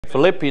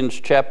Philippians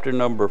chapter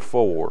number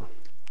 4.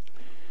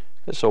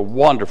 It's a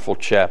wonderful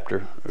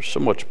chapter. There's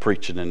so much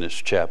preaching in this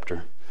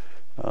chapter.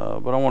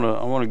 But I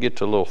want to get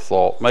to a little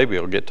thought. Maybe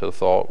I'll get to a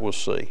thought. We'll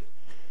see.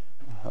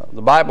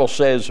 The Bible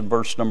says in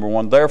verse number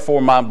 1,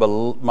 "Therefore,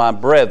 my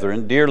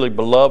brethren, dearly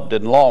beloved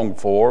and longed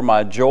for,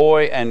 my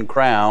joy and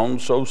crown,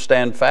 so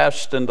stand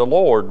fast in the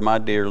Lord, my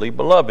dearly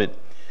beloved.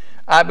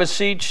 I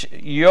beseech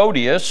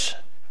Euodias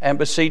and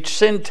beseech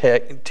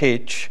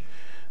Syntyche,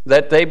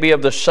 that they be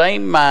of the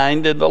same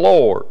mind in the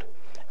Lord.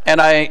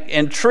 And I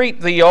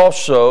entreat thee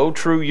also,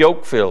 true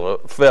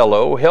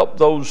yokefellow, help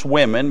those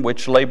women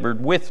which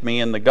labored with me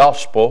in the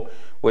gospel,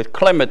 with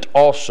Clement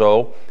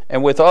also,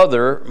 and with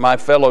other my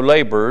fellow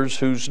laborers,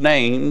 whose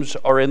names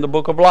are in the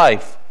book of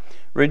life.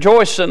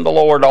 Rejoice in the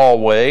Lord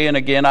always, and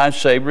again I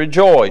say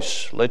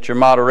rejoice. Let your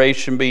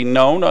moderation be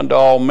known unto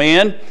all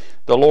men.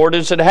 The Lord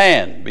is at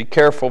hand. Be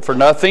careful for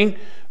nothing,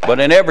 but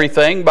in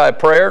everything, by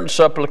prayer and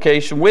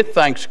supplication with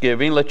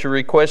thanksgiving, let your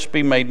requests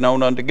be made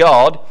known unto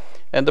God.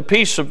 And the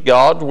peace of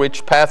God,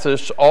 which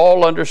passeth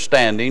all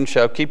understanding,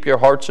 shall keep your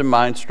hearts and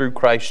minds through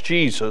Christ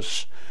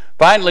Jesus.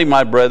 Finally,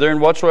 my brethren,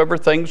 whatsoever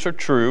things are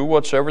true,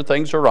 whatsoever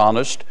things are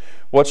honest,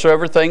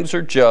 whatsoever things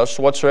are just,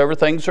 whatsoever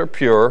things are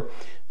pure,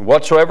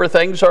 whatsoever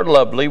things are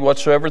lovely,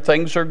 whatsoever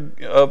things are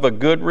of a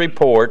good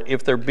report,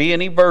 if there be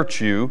any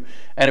virtue,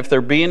 and if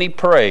there be any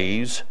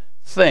praise,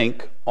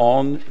 think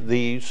on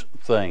these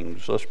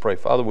things." Let's pray.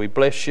 Father, we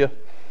bless you.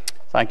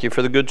 Thank you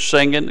for the good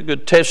singing, the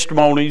good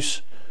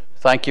testimonies.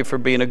 Thank you for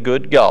being a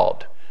good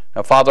God.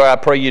 Now, Father, I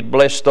pray you'd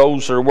bless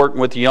those that are working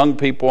with the young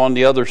people on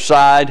the other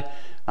side.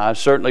 I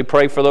certainly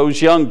pray for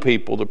those young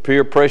people, the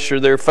peer pressure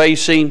they're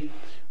facing.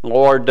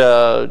 Lord,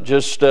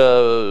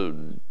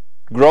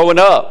 growing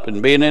up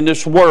and being in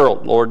this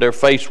world, Lord, they're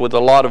faced with a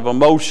lot of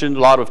emotions, a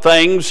lot of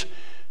things.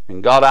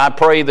 And God, I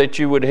pray that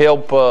you would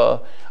help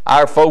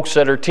our folks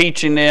that are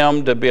teaching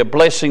them to be a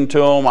blessing to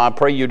them. I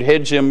pray you'd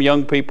hedge them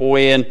young people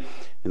in.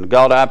 And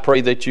God, I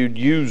pray that you'd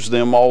use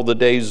them all the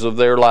days of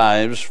their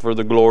lives for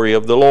the glory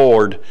of the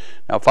Lord.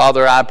 Now,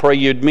 Father, I pray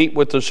you'd meet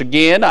with us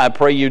again. I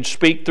pray you'd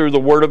speak through the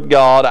Word of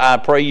God. I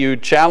pray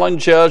you'd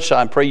challenge us.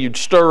 I pray you'd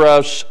stir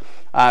us.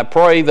 I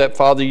pray that,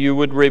 Father, you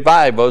would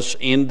revive us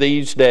in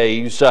these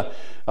days.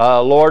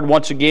 Lord,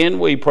 once again,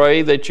 we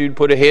pray that you'd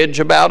put a hedge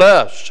about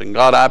us. And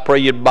God, I pray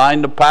you'd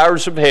bind the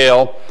powers of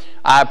hell.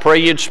 I pray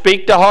you'd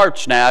speak to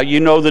hearts now. You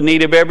know the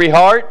need of every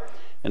heart.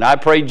 And I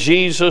pray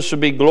Jesus will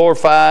be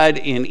glorified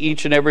in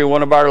each and every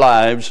one of our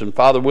lives. And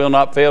Father, we'll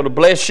not fail to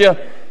bless you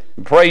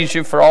and praise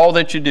you for all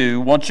that you do.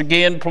 Once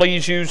again,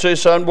 please use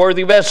this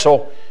unworthy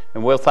vessel,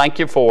 and we'll thank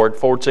you for it.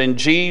 For it's in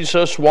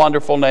Jesus'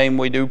 wonderful name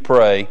we do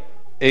pray.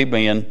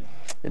 Amen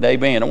and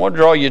amen. I want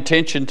to draw your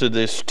attention to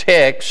this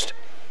text.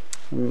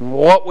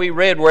 What we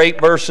read were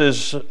 8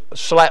 verses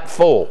slap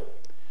full.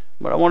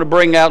 But I want to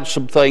bring out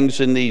some things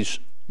in these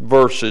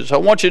verses. I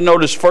want you to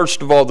notice,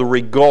 first of all, the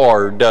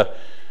regard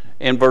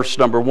in verse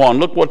number 1.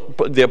 Look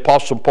what the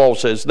Apostle Paul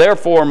says.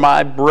 "Therefore,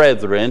 my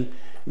brethren,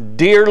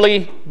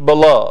 dearly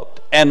beloved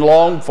and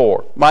longed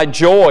for, my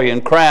joy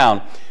and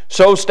crown,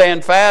 so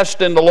stand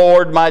fast in the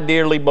Lord, my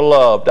dearly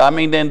beloved." I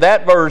mean, in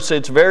that verse,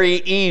 it's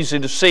very easy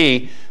to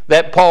see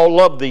that Paul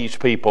loved these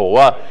people.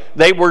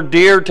 They were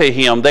dear to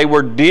him. They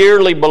were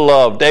dearly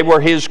beloved. They were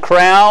his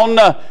crown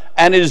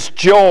and his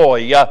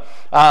joy.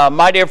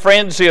 My dear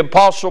friends, the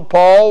Apostle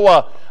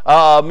Paul,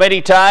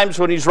 many times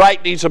when he's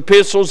writing these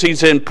epistles,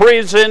 he's in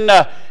prison.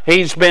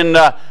 He's been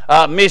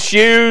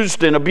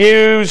misused and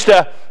abused.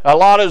 A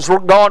lot has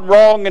gone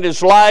wrong in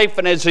his life,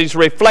 and as he's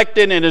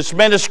reflecting in his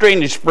ministry,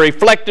 and he's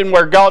reflecting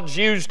where God's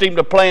used him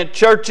to plant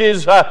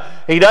churches,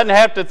 he doesn't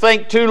have to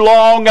think too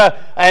long,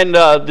 and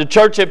the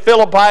church at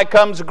Philippi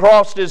comes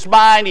across his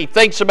mind. He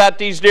thinks about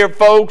these dear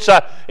folks.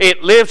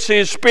 It lifts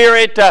his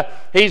spirit.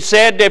 He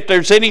said, if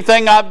there's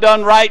anything I've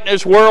done right in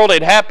this world,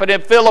 it happened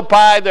at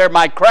Philippi. They're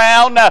my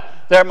crown.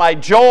 They're my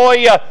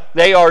joy.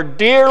 They are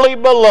dearly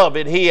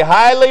beloved. He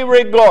highly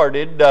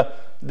regarded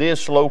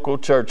this local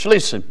church.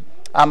 Listen,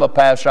 I'm a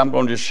pastor. I'm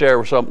going to just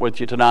share something with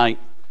you tonight.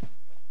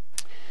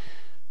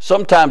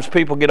 Sometimes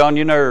people get on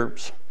your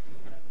nerves.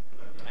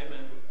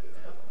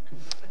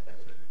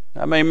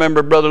 I may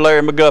remember Brother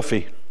Larry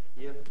McGuffey.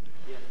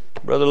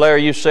 Brother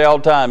Larry used to say all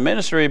the time,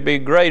 ministry would be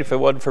great if it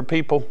wasn't for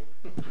people.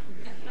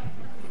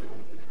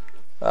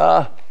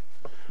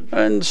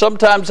 And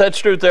sometimes that's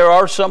true. There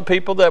are some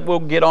people that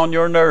will get on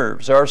your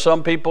nerves. There are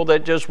some people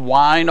that just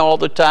whine all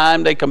the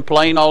time. They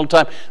complain all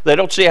the time. They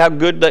don't see how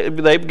good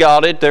they've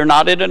got it. They're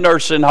not in a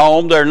nursing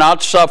home. They're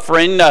not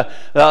suffering.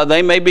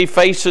 They may be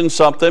facing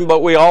something,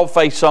 but we all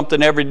face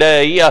something every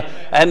day.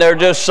 And there are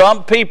just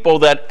some people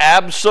that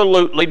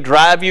absolutely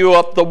drive you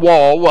up the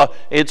wall.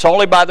 It's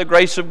only by the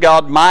grace of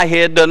God my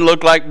head doesn't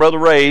look like Brother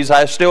Ray's.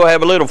 I still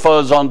have a little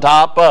fuzz on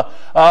top.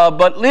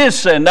 But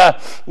listen,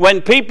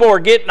 when people are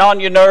getting on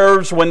your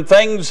nerves, when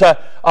things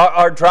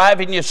are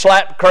driving you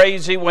slap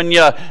crazy, when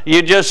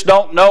you just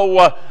don't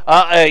know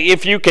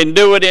if you can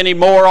do it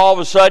anymore. All of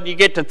a sudden you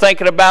get to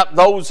thinking about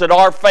those that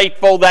are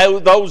faithful,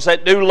 those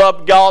that do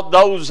love God,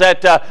 those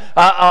that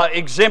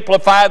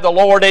exemplify the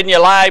Lord in your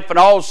life, and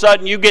all of a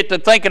sudden you get to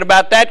thinking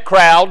about that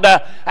crowd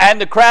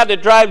and the crowd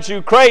that drives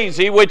you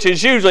crazy, which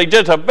is usually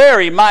just a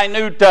very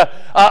minute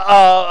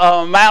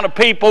amount of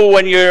people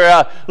when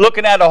you're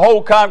looking at a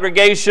whole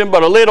congregation,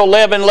 but a little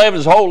leaven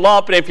leavens a whole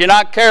lump, and if you're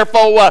not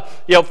careful,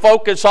 you'll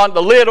focus on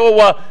the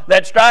little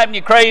that's driving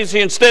you crazy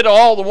instead of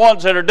all the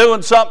ones that are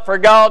doing something for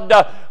God.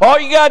 All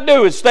you got to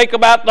do is think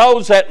about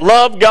those that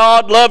love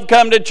God, love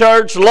coming to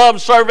church,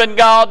 love serving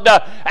God,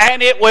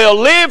 and it will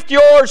lift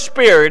your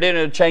spirit and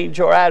it'll change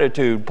your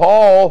attitude.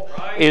 Paul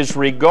is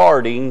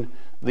regarding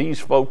these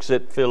folks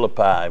at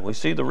Philippi. We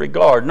see the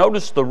regard.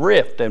 Notice the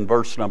rift in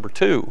verse number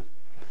 2.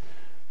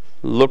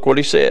 Look what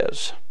he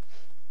says.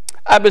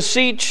 I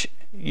beseech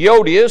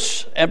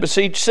Euodias and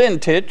beseech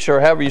Syntyche, or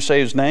however you say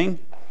his name,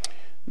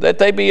 that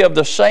they be of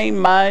the same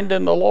mind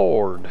in the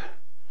Lord.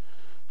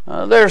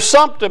 There's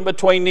something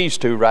between these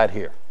two right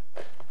here.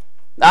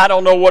 I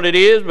don't know what it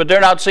is, but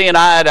they're not seeing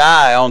eye to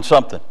eye on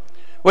something.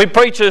 We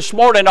preached this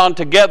morning on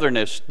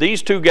togetherness.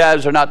 These two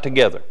guys are not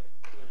together.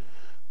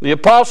 The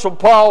Apostle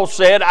Paul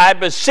said, I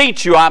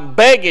beseech you, I'm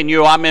begging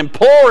you, I'm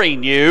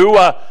imploring you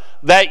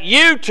that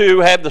you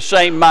two have the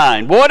same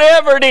mind.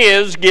 Whatever it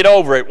is, get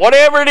over it.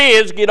 Whatever it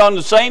is, get on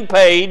the same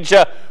page.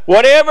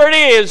 Whatever it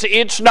is,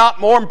 it's not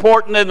more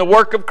important than the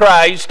work of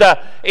Christ.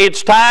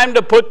 It's time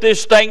to put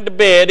this thing to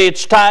bed.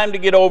 It's time to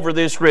get over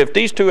this rift.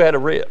 These two had a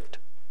rift.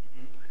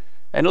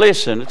 And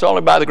listen, it's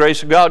only by the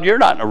grace of God you're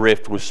not in a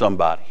rift with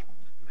somebody.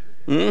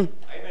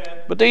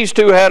 But these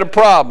two had a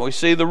problem. We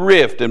see the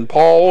rift, and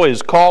Paul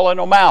is calling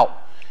them out.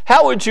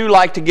 How would you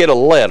like to get a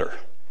letter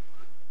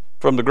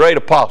from the great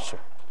apostle?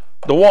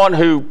 The one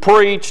who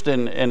preached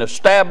and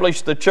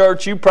established the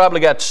church. You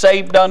probably got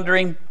saved under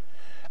him.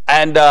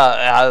 And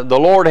the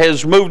Lord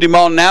has moved him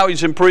on. Now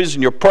he's in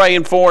prison. You're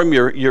praying for him.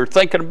 You're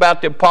thinking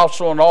about the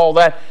apostle and all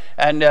that.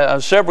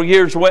 And several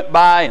years went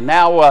by, and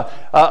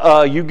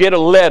now you get a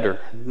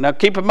letter. Now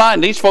keep in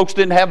mind, these folks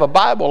didn't have a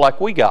Bible like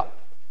we got.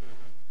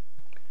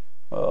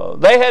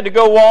 They had to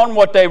go on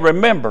what they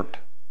remembered,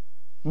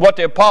 what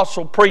the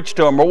apostle preached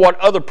to them, or what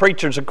other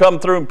preachers have come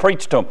through and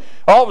preached to them.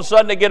 All of a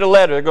sudden they get a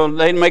letter.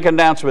 They make an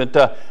announcement.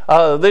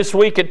 This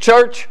week at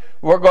church,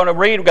 we're going to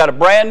read, we've got a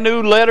brand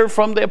new letter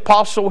from the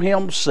apostle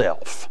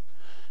himself.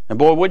 And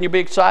boy, wouldn't you be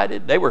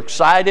excited? They were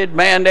excited.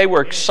 Man, they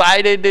were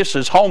excited. This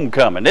is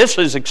homecoming. This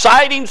is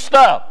exciting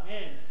stuff.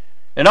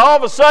 And all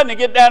of a sudden you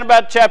get down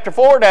about chapter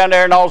 4 down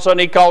there, and all of a sudden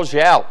he calls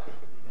you out.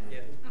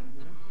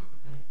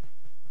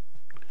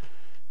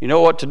 You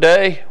know what,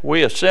 today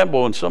we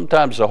assemble and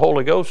sometimes the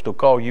Holy Ghost will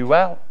call you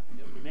out.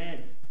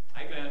 Amen.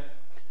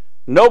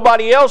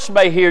 Nobody else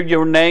may hear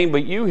your name,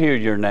 but you hear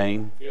your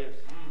name.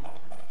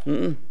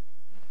 Yes.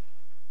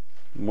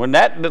 When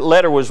that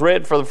letter was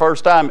read for the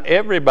first time,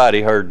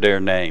 everybody heard their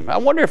name. I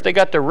wonder if they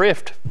got their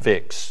rift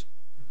fixed.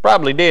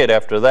 Probably did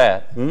after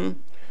that.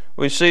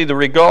 We see the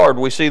regard,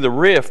 we see the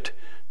rift.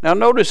 Now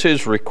notice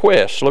his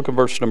request. Look at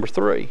verse number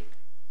 3.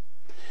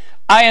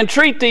 I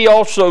entreat thee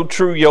also,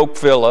 true yoke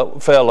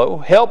fellow,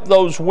 help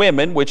those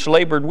women which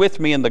labored with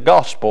me in the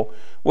gospel,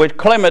 with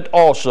Clement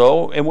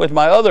also, and with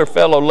my other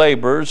fellow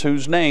laborers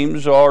whose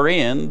names are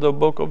in the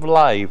book of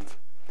life.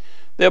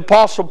 The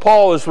Apostle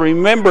Paul is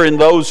remembering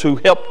those who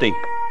helped him.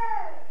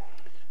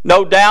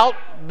 No doubt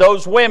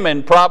those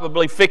women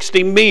probably fixed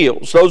him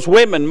meals. Those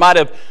women might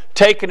have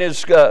taken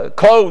his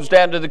clothes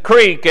down to the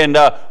creek and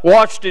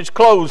washed his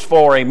clothes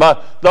for him.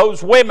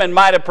 Those women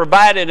might have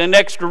provided an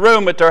extra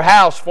room at their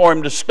house for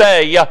him to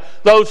stay.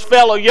 Those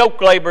fellow yoke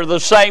laborers, the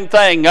same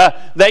thing.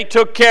 They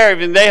took care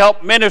of him. They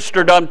helped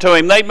minister unto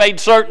him. They made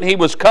certain he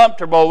was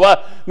comfortable.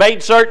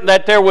 Made certain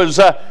that there was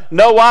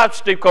no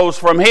obstacles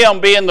from him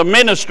being the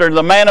minister,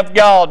 the man of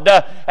God.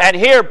 And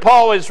here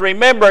Paul is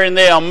remembering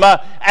them.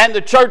 And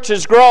the church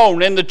has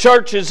grown. And the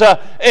church is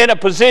in a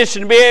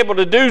position to be able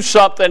to do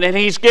something. And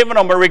he's giving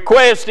them a request.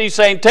 He's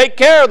saying, take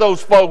care of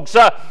those folks.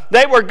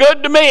 They were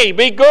good to me.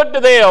 Be good to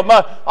them.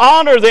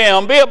 Honor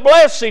them. Be a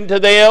blessing to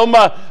them.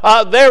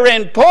 They're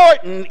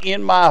important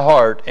in my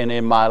heart and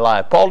in my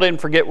life. Paul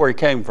didn't forget where he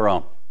came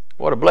from.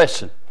 What a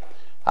blessing.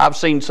 I've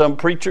seen some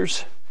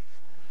preachers.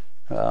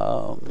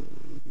 The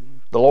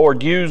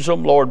Lord uses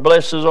them. Lord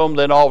blesses them.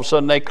 Then all of a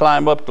sudden they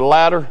climb up the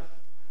ladder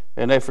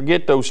and they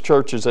forget those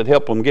churches that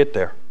help them get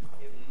there.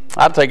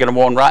 I'm taking them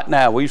on right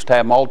now. We used to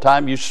have them all the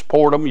time. You used to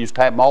support them. You used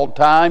to have them all the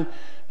time.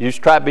 You used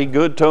to try to be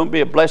good to them, be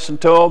a blessing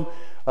to them.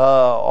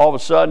 All of a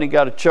sudden he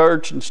got a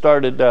church and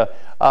started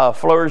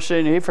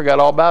flourishing. He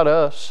forgot all about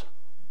us.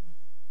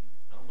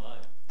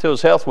 Till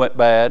his health went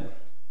bad.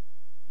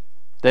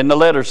 Then the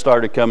letters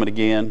started coming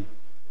again.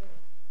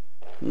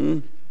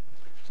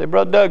 Say,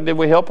 Brother Doug, did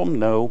we help him?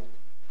 No.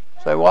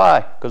 Say,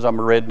 why? Because I'm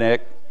a redneck.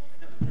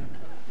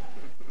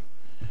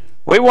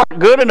 We weren't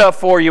good enough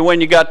for you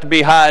when you got to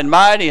be high and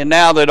mighty, and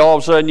now that all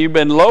of a sudden you've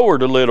been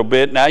lowered a little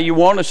bit, now you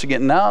want us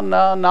again.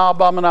 No,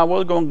 Bob and I,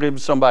 we're going to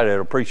give somebody that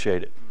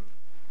appreciate it.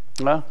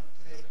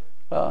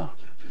 Well,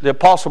 the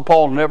Apostle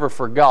Paul never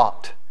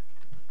forgot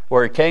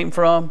where he came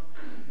from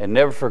and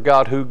never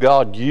forgot who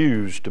God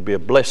used to be a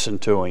blessing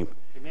to him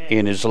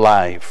in his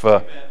life.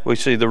 We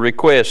see the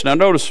request. Now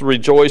notice the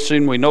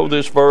rejoicing. We know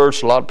this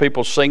verse. A lot of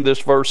people sing this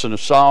verse in a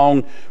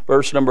song.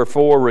 Verse number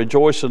 4,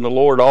 rejoice in the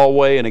Lord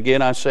always. And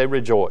again I say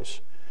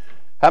rejoice.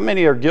 How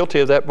many are guilty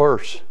of that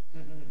verse?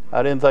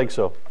 I didn't think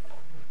so.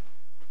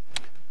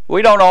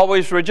 We don't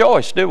always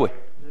rejoice, do we?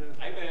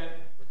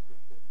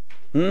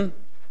 Amen.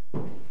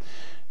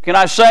 Can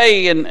I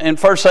say in 1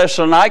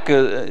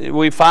 Thessalonica,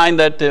 we find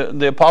that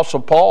the Apostle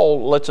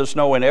Paul lets us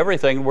know in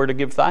everything we're to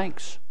give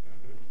thanks.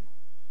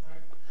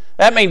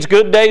 That means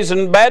good days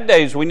and bad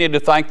days, we need to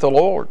thank the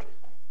Lord.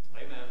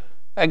 Amen.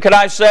 And can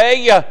I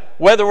say,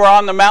 whether we're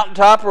on the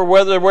mountaintop or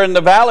whether we're in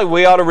the valley,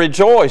 we ought to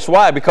rejoice.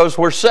 Why? Because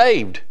we're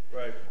saved.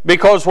 Right.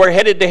 Because we're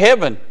headed to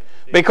heaven.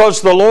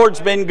 Because the Lord's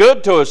been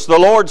good to us. The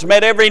Lord's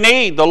met every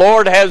need. The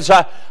Lord has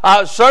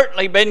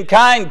certainly been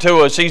kind to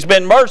us. He's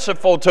been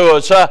merciful to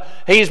us.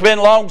 He's been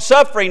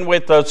long-suffering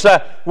with us.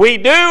 We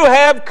do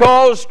have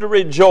cause to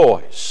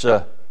rejoice.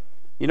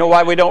 You know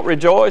why we don't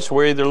rejoice?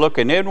 We're either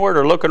looking inward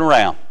or looking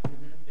around.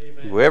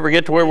 If we ever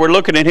get to where we're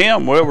looking at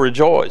Him, we'll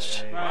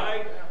rejoice.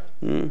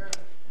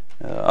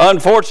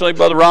 Unfortunately,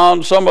 Brother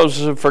Ron, some of us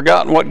have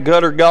forgotten what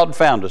gutter God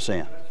found us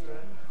in.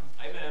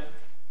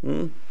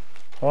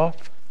 What?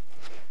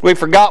 We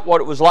forgot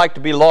what it was like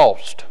to be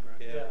lost.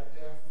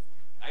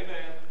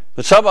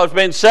 But some of us have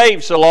been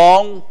saved so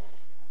long,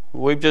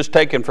 we've just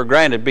taken for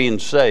granted being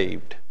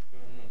saved.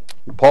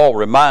 Paul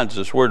reminds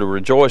us we're to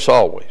rejoice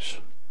always.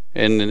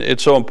 And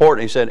it's so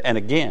important. He said, and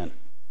again,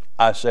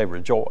 I say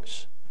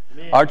rejoice.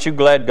 Aren't you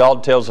glad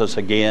God tells us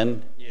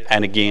again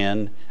and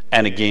again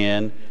and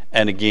again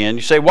and again?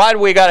 You say, why do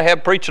we got to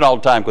have preaching all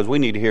the time? Because we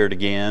need to hear it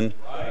again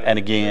and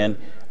again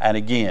and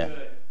again.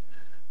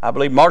 I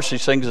believe Marcy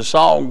sings a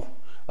song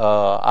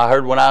I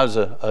heard when I was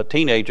a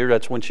teenager.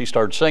 That's when she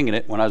started singing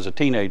it, when I was a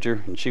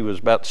teenager, and she was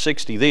about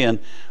 60 then.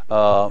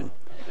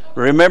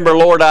 Remember,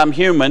 Lord, I'm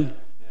human,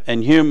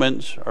 and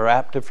humans are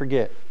apt to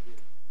forget.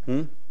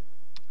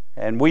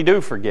 And we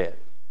do forget.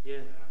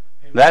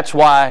 That's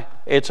why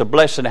it's a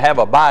blessing to have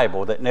a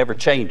Bible that never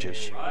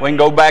changes. We can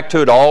go back to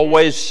it. It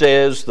always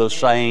says the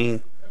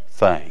same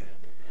thing.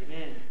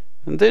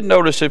 And then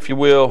notice, if you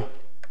will,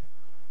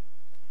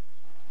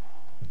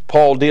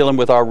 Paul dealing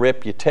with our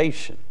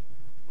reputation.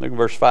 Look at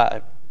verse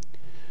 5.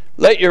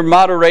 Let your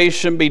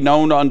moderation be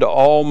known unto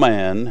all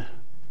men.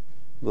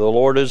 The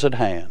Lord is at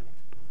hand.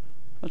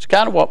 That's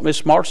kind of what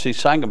Miss Marcy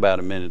sang about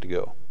a minute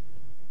ago.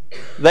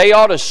 They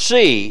ought to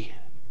see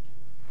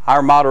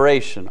our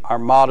moderation, our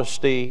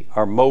modesty,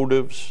 our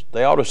motives.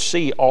 They ought to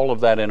see all of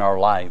that in our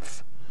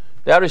life.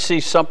 They ought to see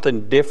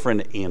something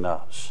different in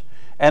us.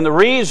 And the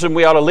reason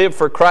we ought to live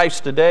for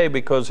Christ today,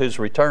 because His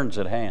return's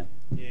at hand.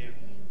 Yeah.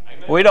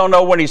 We don't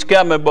know when He's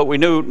coming, but we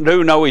do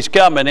know He's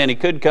coming, and He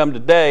could come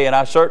today, and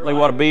I certainly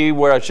want to be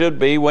where I should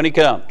be when He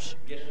comes.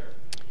 Yes,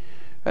 sir.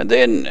 And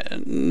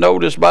then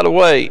notice, by the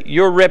way,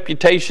 your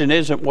reputation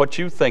isn't what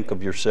you think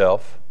of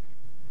yourself.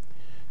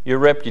 Your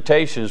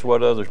reputation is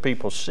what other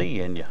people see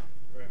in you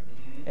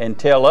and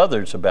tell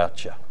others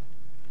about you.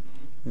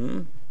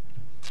 And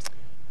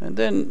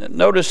then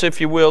notice, if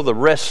you will, the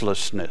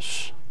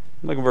restlessness.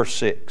 Look at verse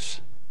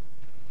 6.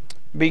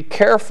 Be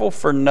careful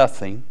for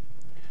nothing,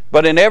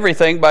 but in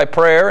everything by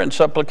prayer and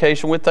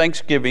supplication with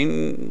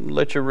thanksgiving,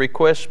 let your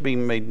requests be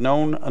made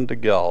known unto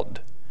God.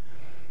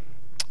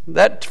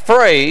 That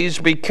phrase,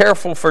 be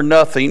careful for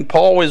nothing,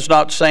 Paul is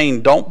not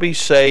saying don't be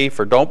safe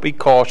or don't be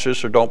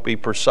cautious or don't be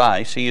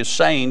precise. He is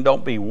saying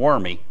don't be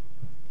wormy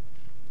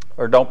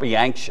or don't be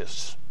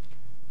anxious.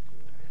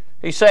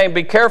 He's saying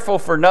be careful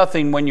for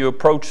nothing when you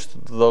approach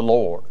the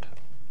Lord.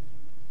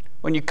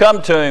 When you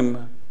come to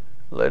Him,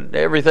 let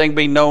everything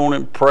be known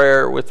in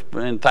prayer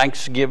and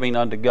thanksgiving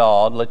unto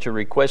God. Let your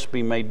requests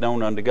be made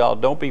known unto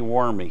God. Don't be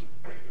wormy.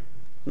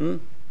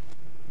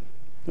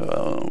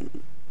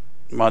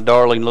 My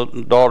darling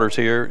little daughter's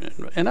here,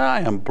 and I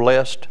am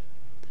blessed.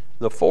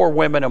 The 4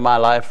 women in my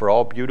life are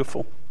all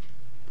beautiful.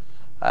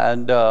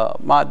 And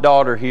my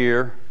daughter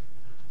here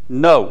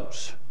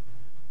knows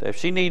that if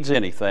she needs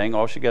anything,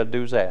 all she got to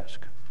do is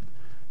ask.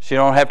 She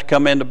don't have to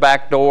come in the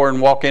back door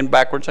and walk in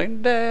backwards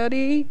saying,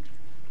 Daddy,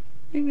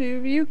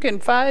 you can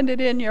find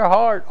it in your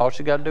heart. All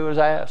she got to do is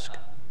ask.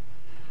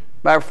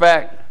 Matter of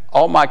fact,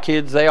 all my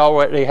kids, they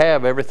already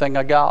have everything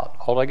I got.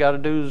 All they got to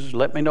do is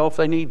let me know if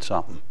they need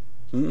something.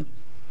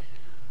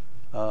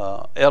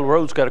 El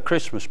Rose got a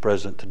Christmas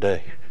present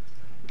today.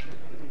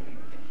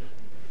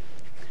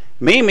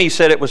 Mimi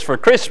said it was for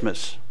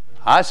Christmas.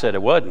 I said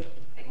it wasn't.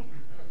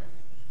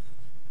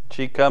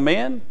 She come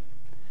in.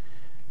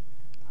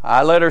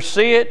 I let her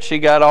see it. She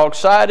got all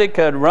excited,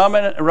 cut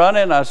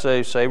running. I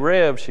say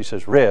Rev. She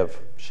says,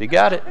 Rev. She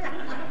got it.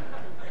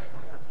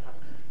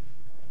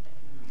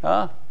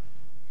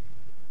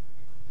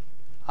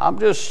 I'm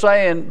just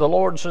saying, the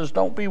Lord says,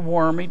 don't be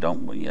wormy.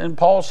 And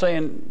Paul's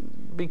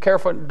saying, be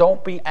careful.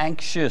 Don't be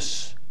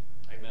anxious.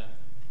 Amen.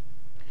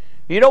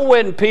 You know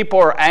when people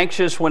are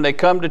anxious when they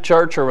come to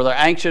church or they're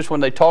anxious when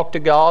they talk to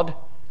God?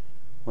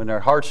 when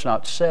their heart's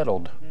not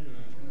settled.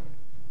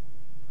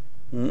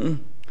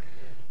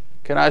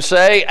 Can I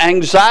say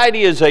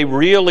anxiety is a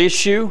real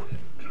issue,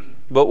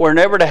 but we're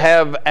never to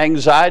have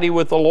anxiety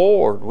with the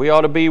Lord. We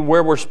ought to be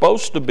where we're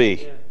supposed to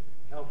be.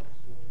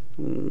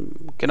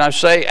 Can I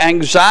say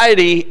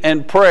anxiety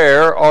and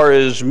prayer are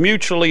as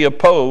mutually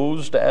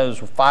opposed as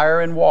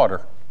fire and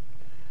water?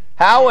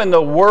 How in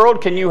the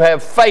world can you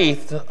have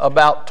faith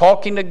about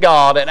talking to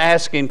God and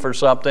asking for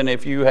something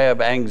if you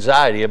have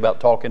anxiety about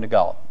talking to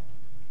God?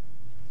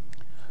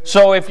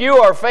 So if you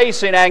are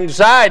facing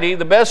anxiety,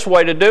 the best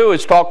way to do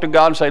is talk to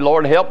God and say,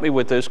 Lord, help me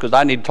with this because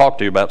I need to talk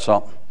to you about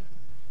something.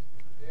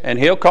 And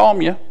He'll calm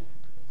you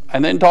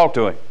and then talk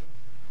to Him.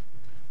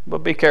 But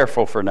be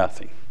careful for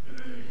nothing.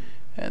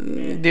 And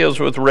He deals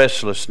with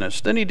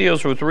restlessness. Then He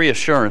deals with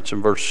reassurance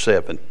in verse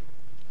 7.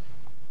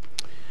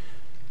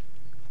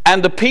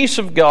 And the peace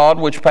of God,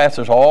 which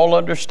passeth all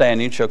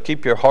understanding, shall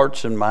keep your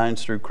hearts and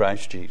minds through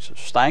Christ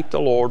Jesus. Thank the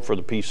Lord for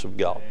the peace of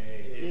God.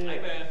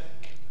 Amen.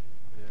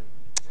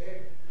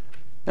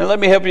 Now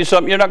let me help you with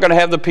something. You're not going to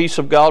have the peace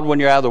of God when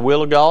you're out of the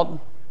will of God.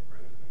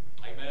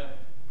 Amen.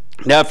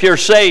 Now if you're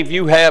saved,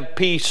 you have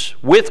peace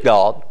with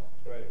God.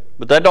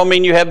 But that don't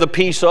mean you have the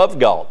peace of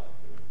God.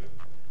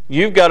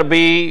 You've got to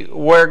be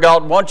where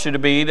God wants you to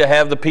be to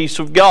have the peace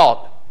of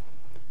God.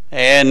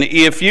 And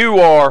if you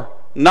are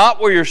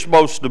not where you're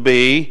supposed to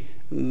be,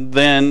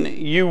 then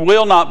you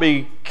will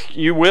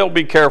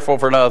be careful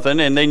for nothing,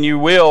 and then you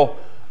will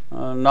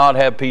not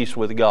have peace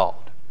with God.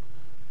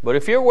 But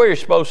if you're where you're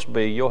supposed to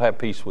be, you'll have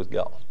peace with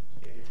God.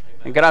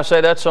 And can I say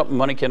that's something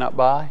money cannot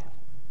buy?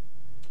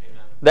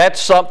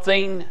 That's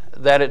something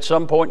that at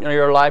some point in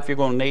your life you're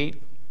going to need.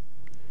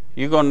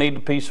 You're going to need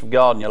the peace of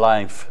God in your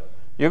life.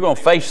 You're going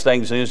to face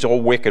things in this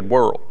old wicked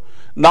world.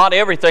 Not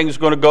everything's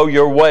going to go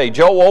your way.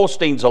 Joel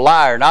Osteen's a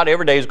liar. Not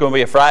every day is going to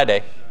be a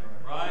Friday.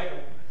 Right.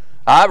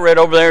 I read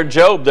over there in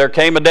Job, there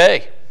came a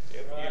day.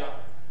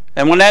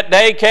 And when that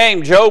day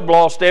came, Job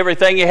lost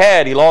everything he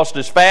had. He lost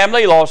his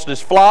family, he lost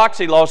his flocks,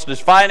 he lost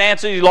his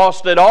finances, he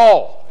lost it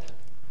all.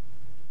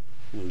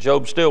 And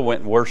Job still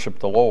went and worshiped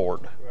the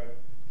Lord.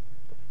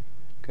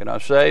 Can I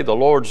say, the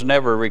Lord's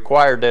never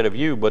required that of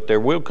you, but there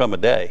will come a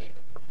day.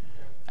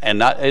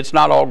 And it's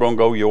not all going to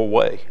go your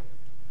way.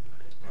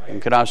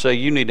 And can I say,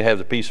 you need to have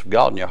the peace of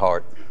God in your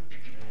heart.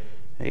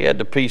 He had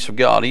the peace of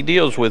God. He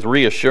deals with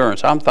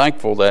reassurance. I'm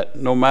thankful that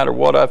no matter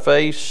what I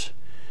face,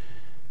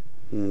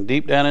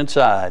 deep down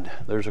inside,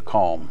 there's a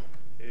calm.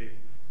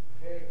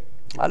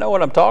 I know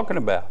what I'm talking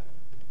about.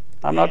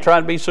 I'm not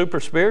trying to be super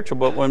spiritual,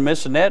 but when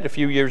Miss Annette a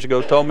few years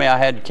ago told me I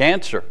had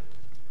cancer,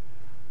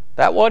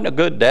 that wasn't a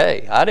good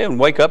day. I didn't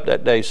wake up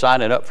that day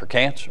signing up for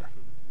cancer.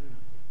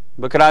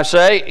 But can I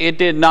say, it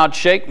did not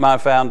shake my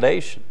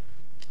foundation,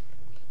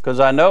 because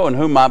I know in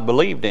whom I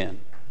believed in.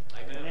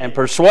 And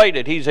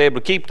persuaded He's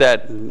able to keep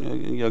that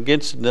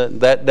against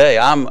that day.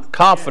 I'm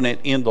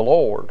confident in the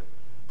Lord.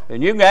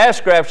 And you can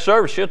ask her after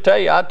service, she'll tell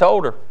you, I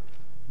told her.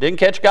 Didn't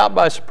catch God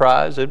by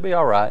surprise. It'd be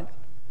all right.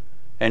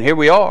 And here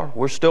we are.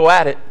 We're still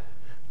at it.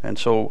 And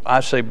so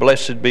I say,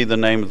 blessed be the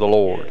name of the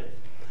Lord.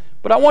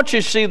 But I want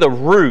you to see the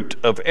root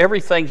of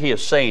everything he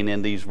is saying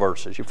in these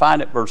verses. You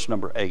find it verse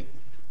number 8.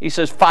 He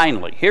says,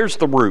 finally, here's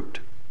the root.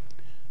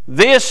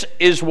 This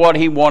is what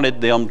he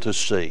wanted them to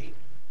see.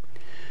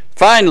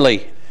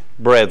 Finally,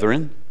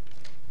 brethren.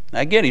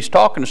 Now again, he's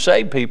talking to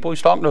saved people.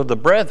 He's talking to the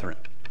brethren.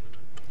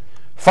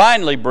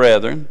 Finally,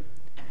 brethren,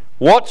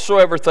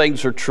 whatsoever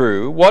things are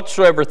true,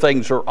 whatsoever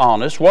things are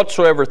honest,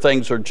 whatsoever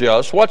things are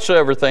just,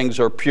 whatsoever things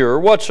are pure,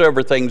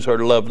 whatsoever things are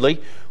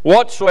lovely,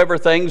 whatsoever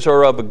things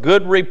are of a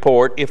good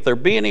report, if there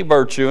be any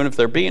virtue and if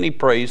there be any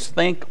praise,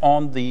 think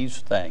on these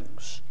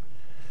things.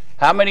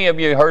 How many of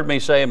you heard me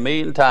say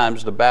 1,000,000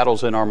 times the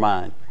battle's in our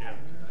mind?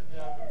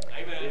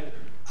 Amen.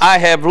 I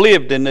have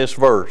lived in this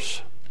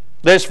verse.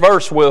 This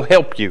verse will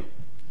help you.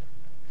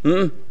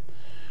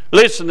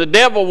 Listen, the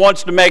devil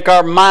wants to make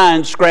our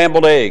minds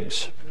scrambled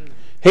eggs.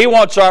 He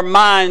wants our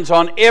minds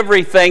on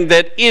everything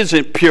that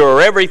isn't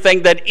pure,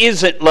 everything that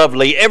isn't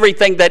lovely,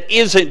 everything that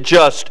isn't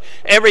just,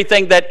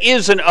 everything that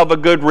isn't of a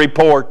good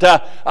report.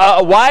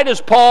 Why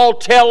does Paul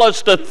tell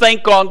us to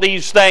think on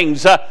these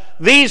things?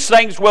 These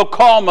things will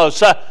calm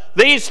us.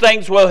 These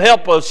things will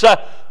help us.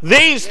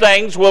 These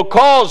things will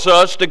cause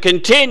us to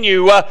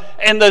continue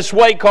in this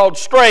way called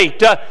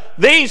straight.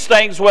 These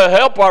things will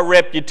help our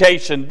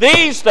reputation.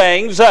 These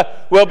things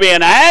will be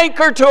an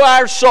anchor to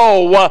our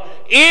soul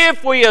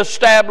if we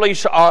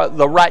establish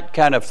the right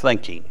kind of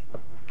thinking.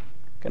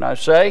 Can I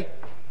say?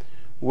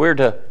 We're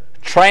to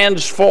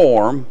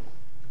transform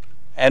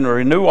and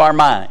renew our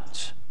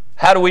minds.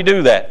 How do we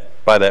do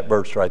that? By that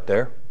verse right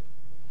there.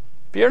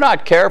 If you're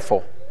not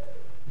careful,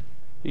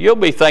 you'll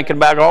be thinking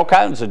about all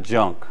kinds of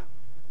junk.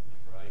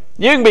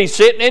 You can be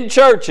sitting in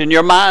church and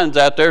your mind's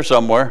out there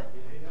somewhere.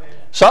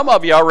 Some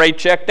of you already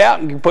checked out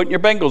and you're putting your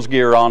Bengals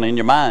gear on in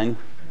your mind.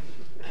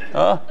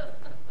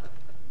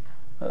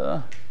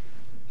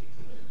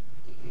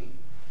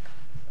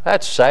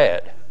 That's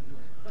sad.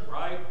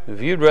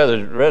 If you'd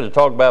rather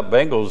talk about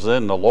Bengals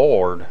than the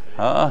Lord,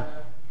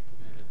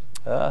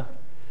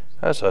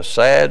 That's a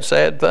sad,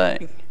 sad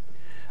thing.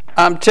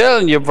 I'm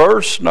telling you,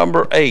 verse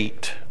number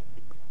 8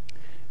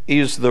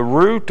 is the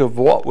root of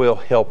what will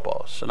help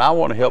us. And I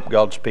want to help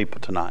God's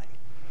people tonight.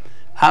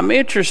 I'm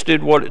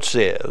interested what it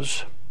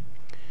says.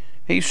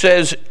 He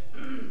says,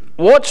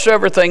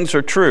 whatsoever things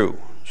are true.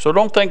 So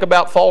don't think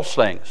about false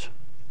things.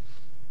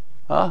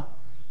 Huh?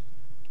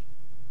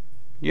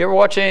 You ever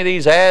watch any of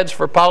these ads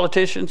for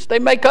politicians? They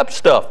make up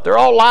stuff. They're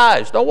all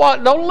lies.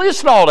 Don't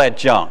listen to all that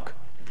junk.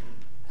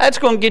 That's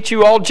going to get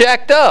you all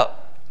jacked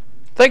up.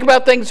 Think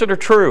about things that are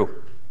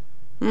true.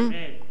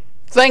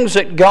 Things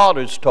that God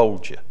has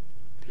told you.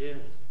 Yeah.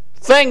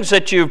 Things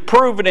that you've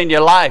proven in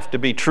your life to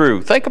be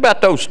true. Think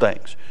about those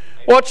things.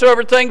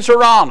 Whatsoever things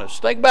are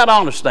honest. Think about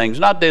honest things,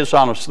 not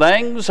dishonest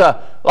things.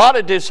 A lot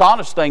of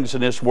dishonest things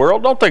in this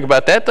world. Don't think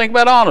about that. Think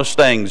about honest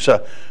things.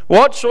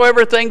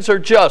 Whatsoever things are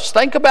just.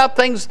 Think about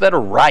things that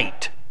are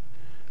right.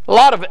 A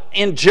lot of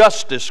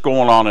injustice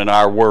going on in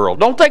our world.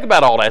 Don't think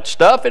about all that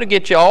stuff. It'll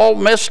get you all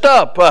messed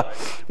up.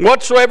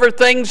 Whatsoever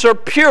things are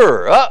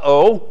pure.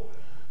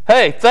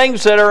 Hey,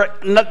 things that are,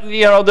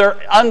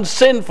 they're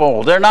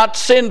unsinful. They're not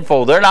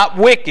sinful. They're not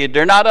wicked.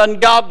 They're not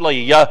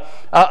ungodly.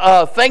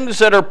 Things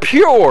that are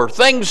pure.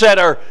 Things that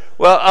are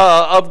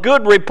of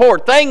good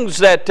report. Things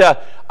that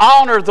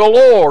honor the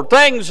Lord.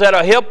 Things that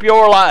will help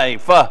your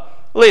life.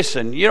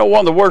 Listen, one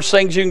of the worst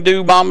things you can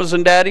do, mamas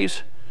and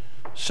daddies?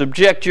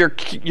 Subject your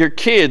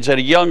kids at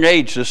a young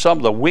age to some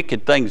of the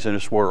wicked things in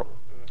this world.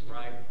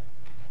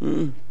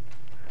 Right.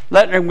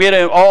 Letting them get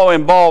all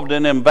involved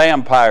in them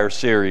vampire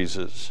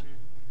series.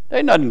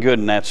 Ain't nothing good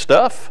in that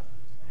stuff.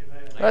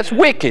 That's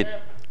wicked.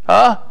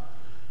 Huh?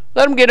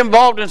 Let them get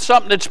involved in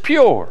something that's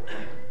pure.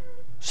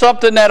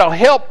 Something that'll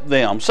help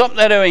them. Something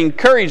that'll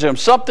encourage them.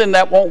 Something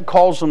that won't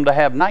cause them to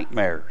have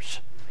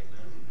nightmares.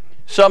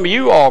 Some of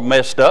you all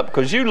messed up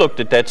because you looked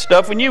at that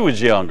stuff when you was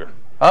younger.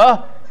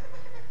 Huh?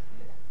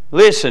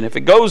 Listen, if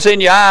it goes in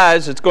your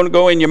eyes, it's going to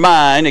go in your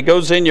mind. It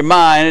goes in your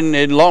mind, and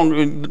it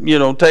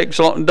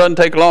doesn't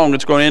take long.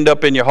 It's going to end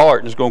up in your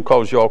heart, and it's going to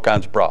cause you all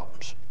kinds of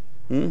problems.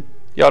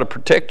 You ought to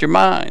protect your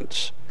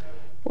minds.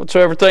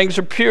 Whatsoever things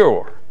are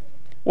pure.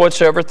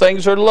 Whatsoever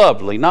things are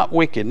lovely, not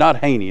wicked,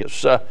 not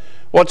heinous.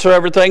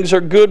 Whatsoever things are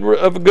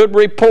of good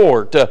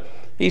report.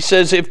 He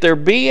says, if there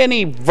be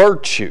any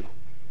virtue,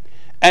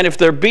 and if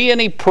there be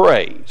any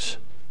praise,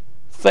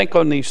 think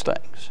on these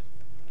things.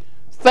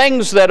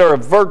 Things that are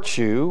of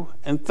virtue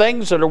and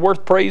things that are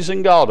worth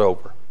praising God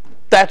over.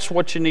 That's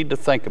what you need to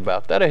think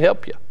about. That'll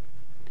help you.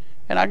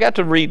 And I got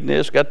to reading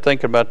this, got to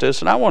thinking about this,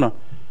 and I want to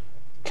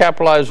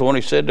capitalize on what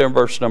he said there in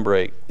verse number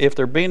 8. If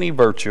there be any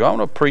virtue, I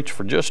want to preach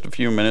for just a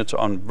few minutes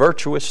on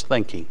virtuous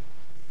thinking.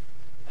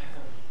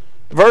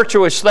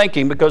 Virtuous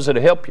thinking, because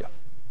it'll help you.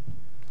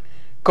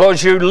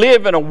 Because you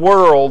live in a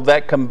world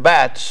that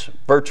combats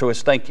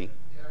virtuous thinking.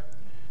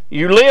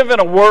 You live in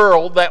a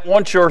world that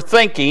wants your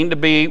thinking to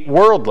be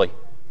worldly.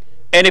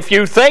 And if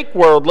you think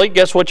worldly,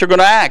 guess what you're going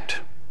to act?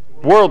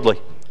 Worldly.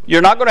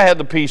 You're not going to have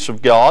the peace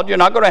of God. You're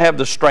not going to have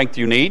the strength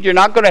you need. You're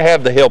not going to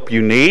have the help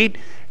you need.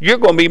 You're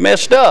going to be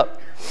messed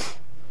up.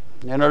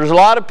 And there's a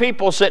lot of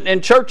people sitting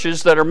in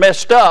churches that are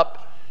messed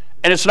up,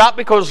 and it's not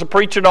because the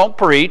preacher don't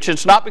preach.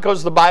 It's not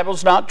because the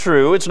Bible's not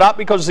true. It's not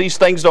because these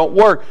things don't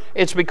work.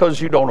 It's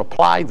because you don't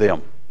apply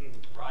them.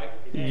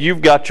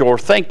 You've got your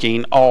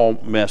thinking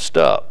all messed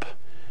up.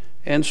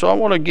 And so I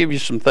want to give you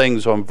some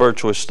things on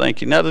virtuous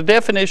thinking. Now, the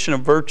definition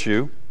of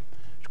virtue,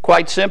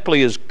 quite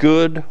simply, is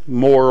good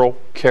moral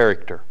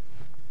character.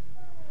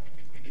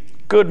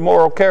 Good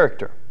moral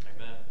character.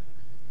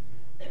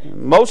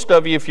 Amen. Most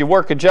of you, if you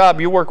work a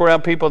job, you work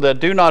around people that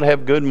do not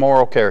have good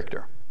moral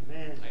character.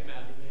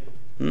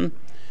 Amen.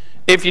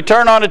 If you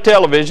turn on a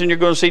television, you're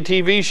going to see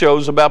TV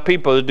shows about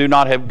people that do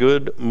not have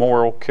good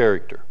moral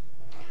character.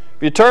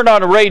 If you turn on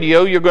the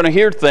radio, you're going to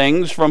hear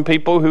things from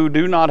people who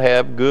do not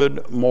have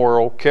good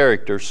moral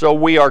character. So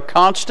we are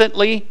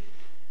constantly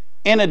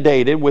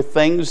inundated with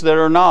things that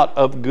are not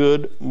of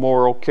good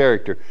moral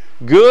character.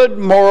 Good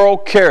moral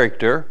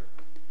character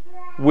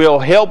will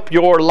help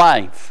your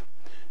life.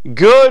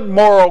 Good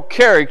moral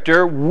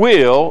character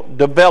will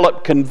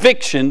develop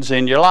convictions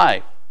in your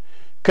life.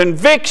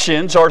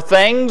 Convictions are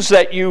things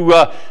that you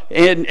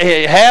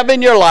have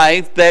in your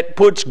life that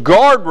puts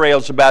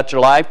guardrails about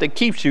your life that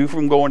keeps you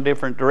from going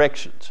different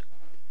directions.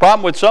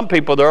 Problem with some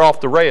people, they're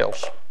off the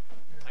rails.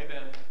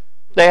 Amen.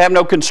 They have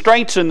no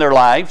constraints in their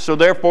life, so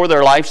therefore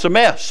their life's a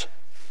mess.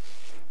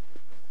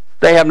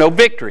 They have no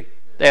victory.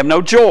 They have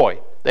no joy.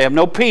 They have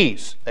no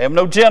peace. They have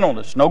no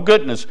gentleness, no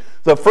goodness.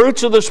 The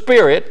fruits of the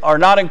Spirit are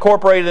not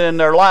incorporated in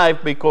their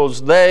life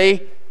because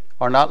they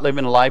are not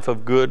living a life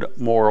of good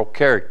moral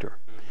character.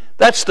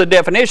 That's the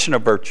definition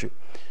of virtue.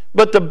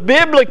 But the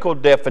biblical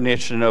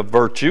definition of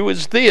virtue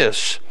is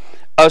this: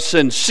 a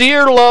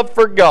sincere love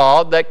for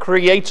God that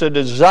creates a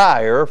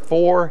desire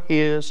for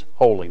His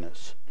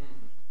holiness.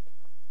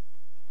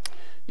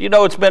 You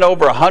know, it's been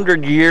over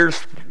 100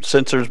 years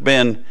since there's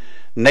been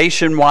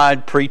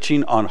nationwide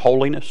preaching on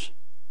holiness.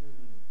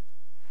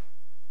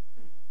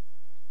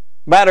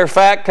 Matter of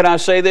fact, can I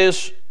say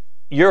this?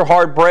 You're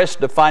hard-pressed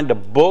to find a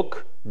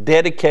book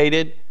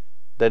dedicated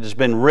that has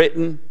been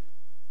written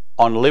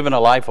on living a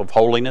life of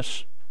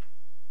holiness?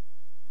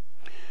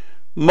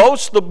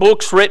 Most of the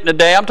books written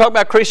today, I'm talking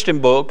about Christian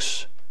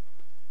books,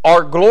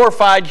 are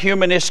glorified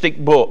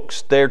humanistic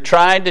books. They're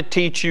trying to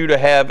teach you to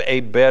have a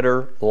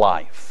better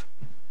life.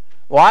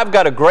 Well, I've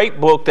got a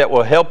great book that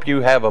will help you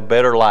have a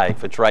better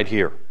life. It's right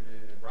here.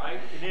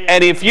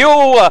 And if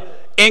you'll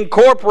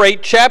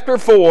incorporate chapter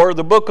 4,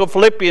 the book of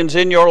Philippians,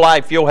 in your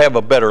life, you'll have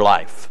a better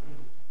life.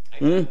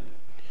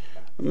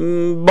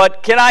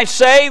 But can I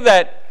say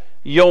that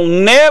you'll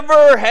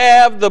never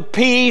have the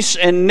peace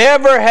and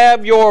never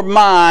have your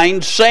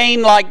mind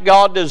sane like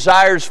God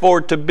desires for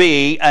it to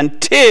be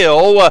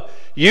until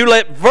you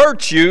let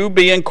virtue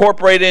be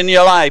incorporated in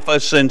your life. A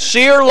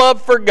sincere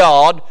love for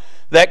God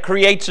that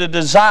creates a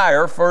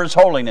desire for His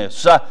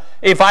holiness.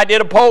 If I did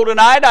a poll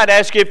tonight, I'd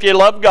ask you if you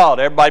love God.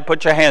 Everybody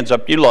put your hands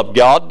up. You love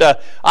God.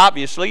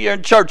 Obviously, you're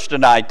in church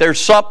tonight. There's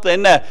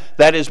something that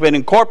has been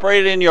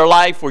incorporated in your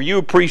life where you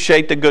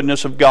appreciate the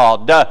goodness of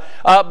God.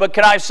 But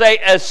can I say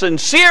a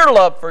sincere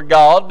love for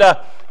God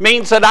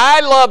means that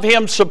I love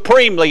Him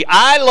supremely.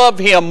 I love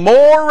Him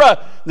more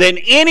than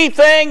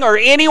anything or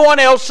anyone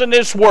else in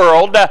this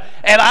world,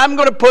 and I'm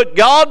going to put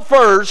God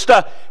first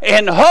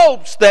in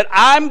hopes that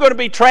I'm going to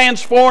be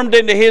transformed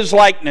into His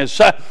likeness.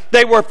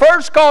 They were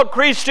first called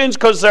Christians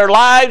because their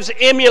lives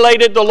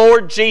emulated the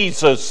Lord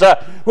Jesus.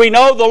 We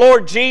know the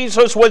Lord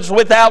Jesus was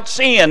without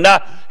sin.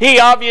 He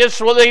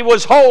obviously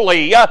was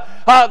holy.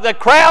 The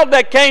crowd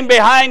that came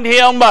behind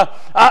Him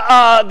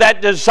that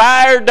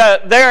desired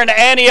there in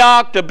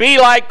Antioch to be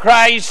like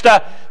Christ,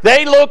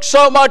 they looked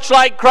so much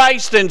like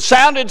Christ and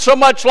sounded so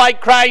much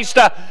like Christ.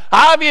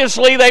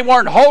 Obviously, they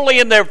weren't holy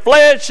in their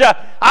flesh.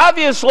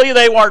 Obviously,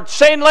 they weren't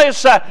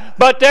sinless.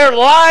 But their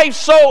life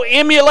so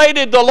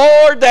emulated the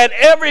Lord that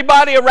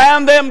everybody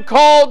around them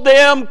called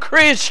them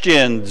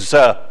Christians.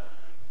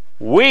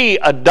 We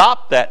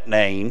adopt that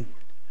name,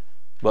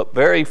 but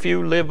very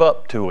few live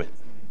up to it.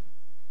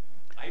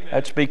 Amen.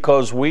 That's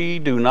because we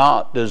do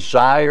not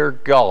desire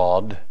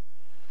God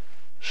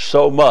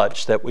so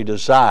much that we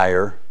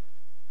desire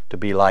to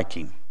be like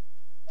Him.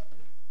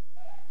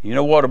 You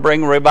know what will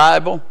bring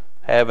revival?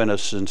 Having a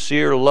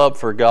sincere love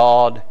for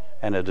God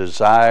and a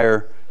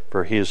desire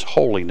for His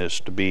holiness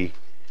to be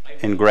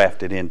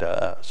engrafted into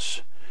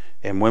us.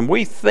 And when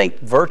we think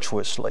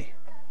virtuously,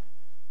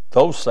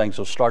 those things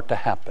will start to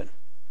happen.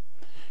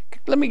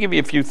 Let me give you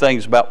a few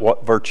things about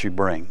what virtue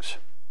brings.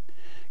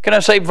 Can I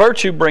say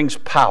virtue brings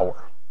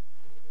power?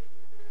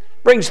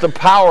 Brings the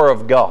power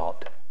of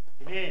God.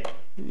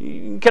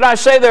 Amen. Can I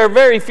say there are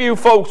very few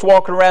folks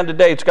walking around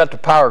today that's got the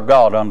power of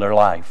God on their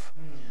life?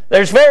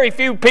 There's very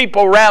few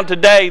people around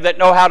today that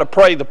know how to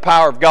pray the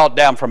power of God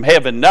down from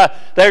heaven.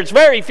 There's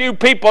very few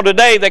people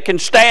today that can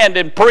stand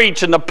and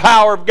preach and the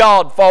power of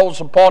God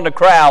falls upon the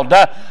crowd.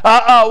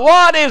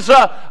 What is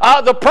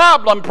the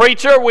problem,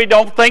 preacher? We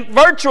don't think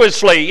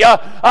virtuously.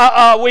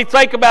 We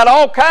think about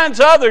all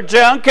kinds of other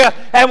junk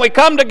and we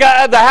come to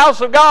God, the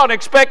house of God and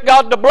expect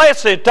God to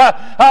bless it.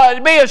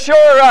 It'd be a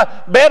sure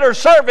better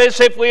service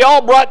if we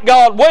all brought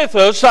God with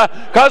us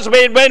because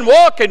we'd been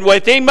walking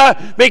with Him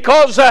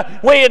because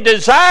we had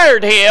desired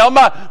Him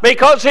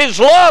because His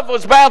love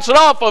was bouncing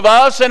off of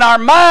us and our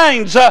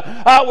minds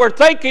were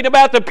thinking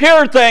about the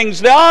pure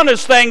things, the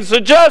honest things, the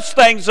just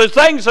things, the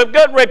things of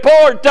good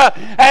report.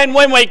 And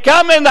when we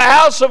come in the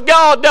house of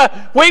God,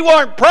 we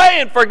weren't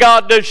praying for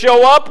God to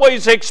show up. We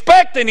was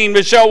expecting Him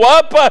to show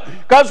up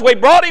because we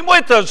brought Him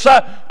with us.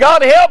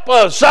 God help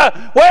us.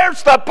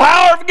 Where's the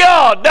power of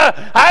God?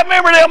 I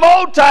remember them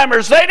old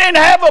timers. They didn't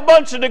have a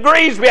bunch of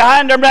degrees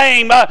behind their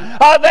name.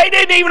 They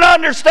didn't even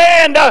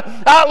understand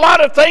a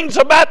lot of things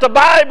about the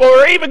Bible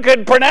or even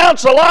could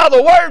pronounce a lot of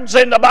the words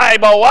in the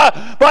Bible,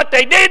 but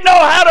they did know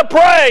how to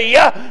pray.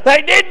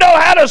 They did know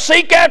how to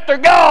seek after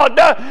God,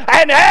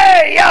 and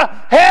hey,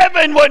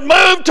 heaven would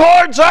move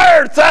towards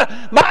earth.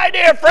 My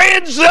dear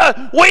friends,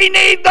 we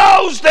need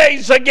those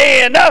days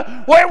again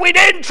where we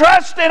didn't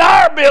trust in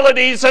our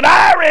abilities and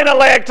our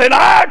intellect and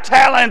our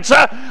talents,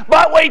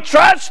 but we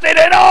trusted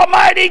in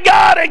Almighty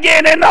God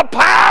again, and the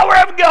power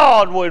of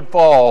God would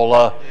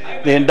fall.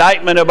 The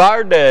indictment of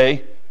our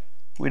day,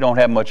 we don't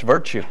have much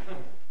virtue.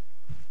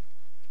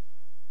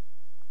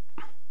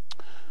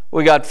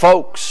 We got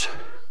folks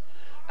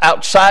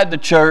outside the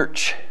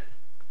church.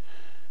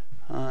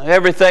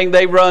 Everything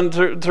they run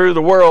through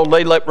the world,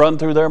 they let run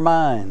through their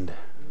mind.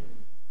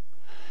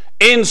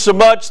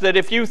 Insomuch that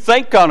if you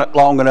think on it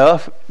long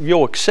enough,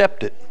 you'll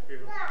accept it.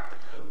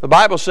 The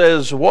Bible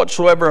says,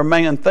 whatsoever a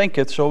man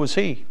thinketh, so is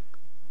he.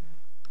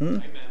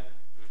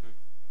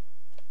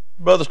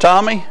 Brother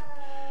Tommy,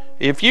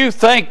 if you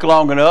think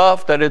long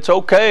enough that it's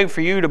okay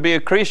for you to be a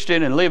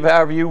Christian and live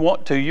however you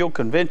want to, you'll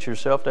convince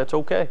yourself that's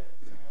okay.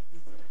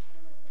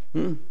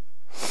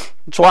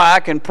 That's why I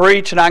can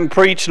preach and I can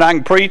preach and I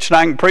can preach and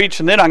I can preach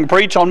and then I can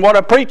preach on what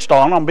I preached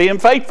on being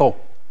faithful.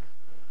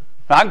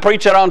 I can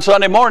preach it on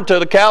Sunday morning till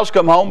the cows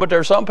come home, but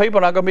there's some people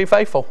not going to be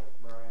faithful.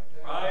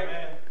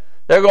 Right.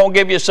 They're going to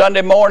give you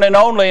Sunday morning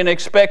only and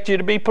expect you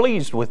to be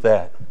pleased with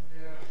that.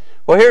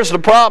 Well, here's the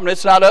problem.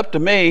 It's not up to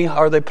me.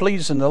 Are they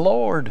pleasing the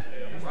Lord?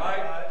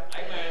 Right.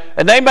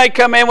 And they may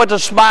come in with a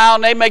smile,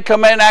 and they may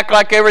come in and act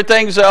like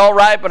everything's all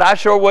right, but I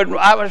sure wouldn't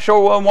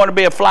want to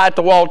be a fly at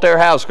the wall at their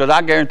house, because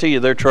I guarantee you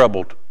they're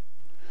troubled.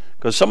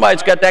 Because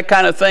somebody's got that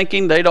kind of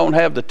thinking, they don't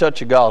have the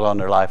touch of God on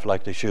their life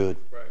like they should.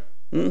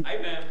 Right.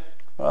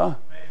 Amen.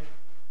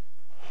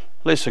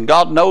 Listen,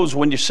 God knows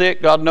when you're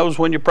sick. God knows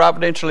when you're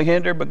providentially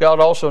hindered, but God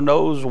also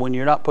knows when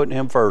you're not putting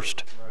Him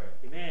first.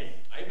 Right. Amen.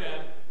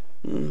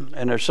 Amen.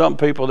 And there's some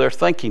people, their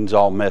thinking's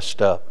all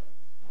messed up.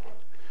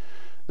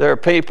 There are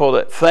people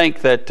that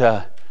think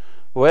that,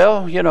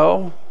 well, you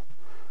know,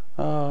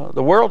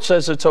 the world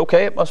says it's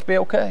okay, it must be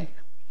okay.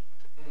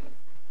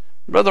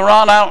 Brother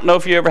Ron, I don't know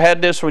if you ever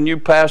had this when you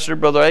pastored.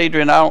 Brother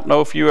Adrian, I don't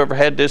know if you ever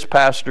had this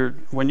pastored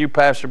when you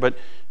pastored, but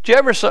did you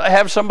ever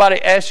have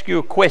somebody ask you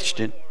a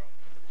question,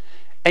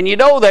 and you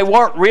know they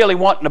weren't really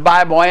wanting the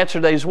Bible answer,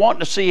 they was wanting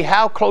to see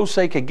how close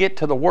they could get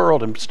to the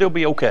world and still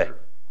be okay?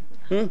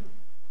 You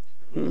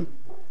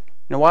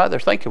know why? Their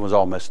thinking was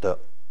all messed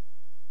up.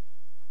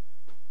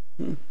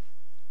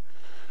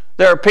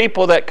 There are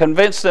people that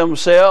convince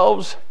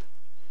themselves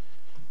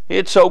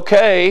it's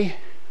okay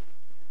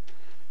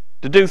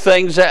to do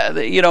things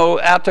that, you know,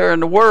 out there in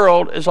the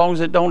world, as long as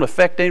it don't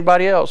affect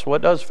anybody else. Well,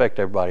 it does affect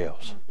everybody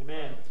else.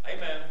 Amen.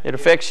 Amen. It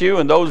affects you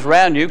and those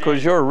around you,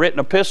 because you're a written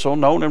epistle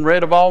known and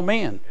read of all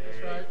men.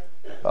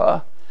 That's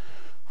right.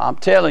 I'm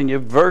telling you,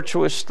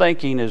 virtuous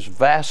thinking is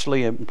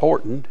vastly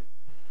important,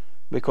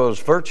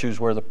 because virtue is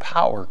where the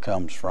power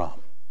comes from.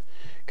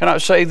 Can I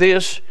say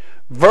this?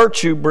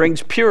 Virtue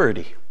brings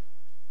purity.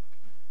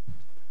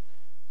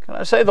 Can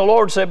I say the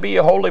Lord said, "Be ye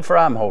holy, for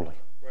I'm holy."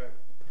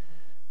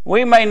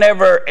 We may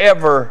never,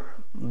 ever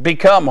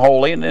become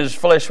holy, and in His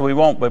flesh we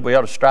won't, but we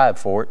ought to strive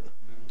for it.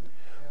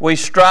 We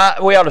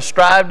ought to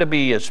strive to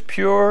be as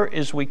pure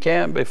as we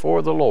can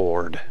before the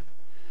Lord.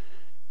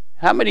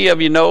 How many of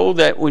you know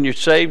that when you're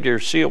saved, you're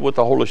sealed with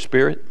the Holy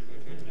Spirit?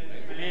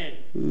 Amen.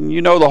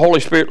 You know the Holy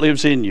Spirit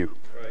lives in you.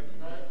 Right.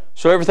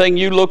 So everything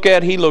you look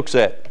at, He looks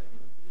at.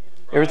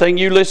 Everything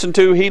you listen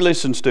to, He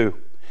listens to.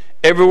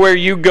 Everywhere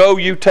you go,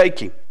 you take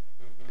Him.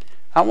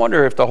 I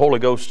wonder if the Holy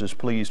Ghost is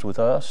pleased with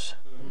us.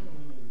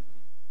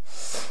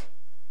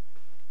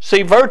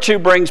 See, virtue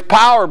brings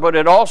power, but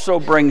it also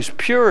brings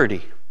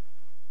purity.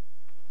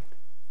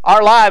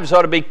 Our lives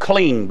ought to be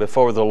clean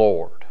before the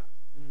Lord.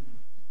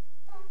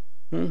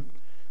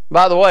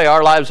 By the way,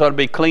 our lives ought to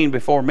be clean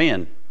before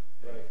men.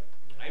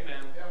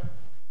 Amen.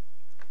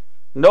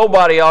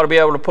 Nobody ought to be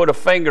able to put a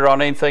finger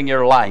on anything in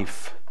your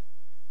life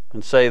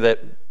and say that,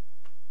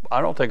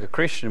 I don't think a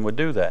Christian would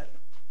do that.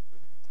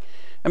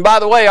 And by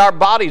the way, our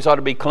bodies ought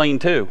to be clean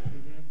too.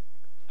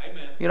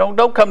 Amen. You know,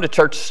 don't come to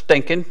church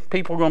stinking.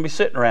 People are going to be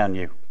sitting around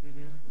you.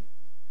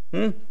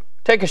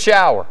 Take a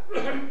shower.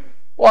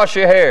 Wash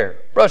your hair.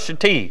 Brush your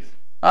teeth.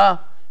 If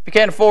you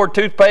can't afford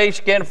toothpaste,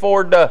 you can't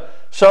afford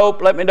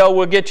soap, let me know,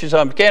 we'll get you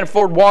some. If you can't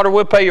afford water,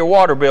 we'll pay your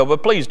water bill,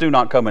 but please do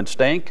not come and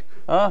stink.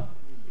 That's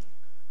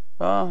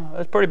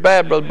pretty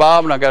bad, Brother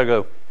Bob, and I got to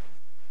go.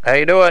 How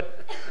you doing?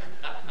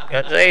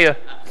 Got to see you.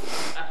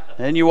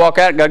 Then you walk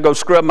out and got to go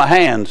scrub my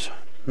hands.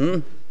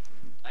 Amen.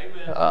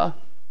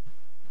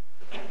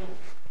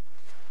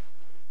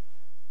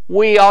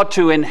 We ought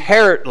to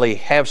inherently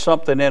have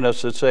something in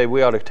us that say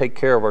we ought to take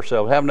care of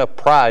ourselves, have enough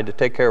pride to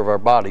take care of our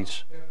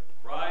bodies.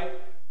 Right.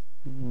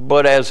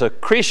 But as a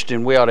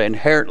Christian, we ought to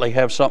inherently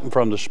have something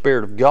from the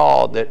Spirit of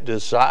God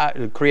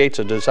that creates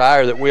a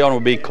desire that we ought to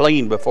be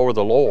clean before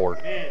the Lord.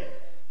 Right.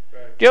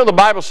 Do you know the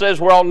Bible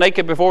says we're all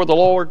naked before the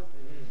Lord?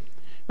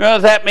 You know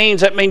what that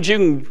means? That means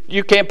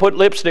you can't put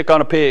lipstick on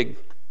a pig.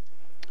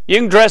 You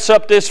can dress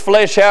up this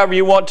flesh however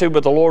you want to,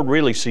 but the Lord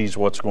really sees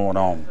what's going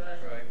on.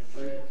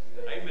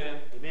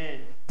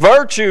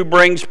 Virtue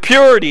brings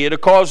purity. It'll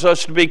cause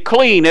us to be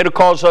clean. It'll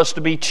cause us to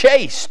be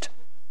chaste.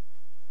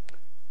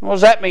 What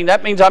does that mean?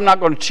 That means I'm not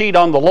going to cheat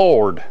on the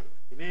Lord.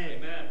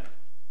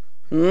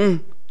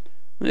 Amen.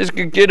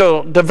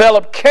 It'll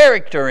develop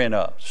character in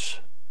us.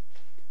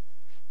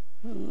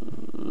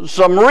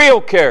 Some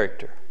real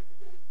character.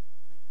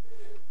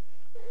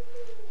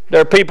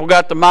 There are people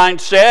got the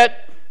mindset,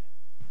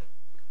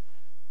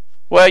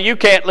 well, you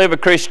can't live a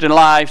Christian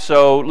life,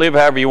 so live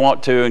however you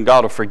want to and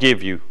God will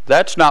forgive you.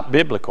 That's not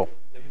biblical.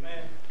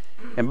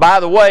 And by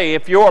the way,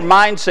 if your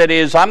mindset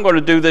is, I'm going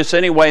to do this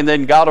anyway and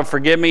then God will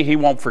forgive me, He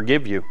won't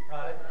forgive you.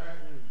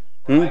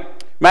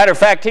 Matter of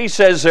fact, He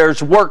says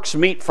there's works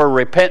meet for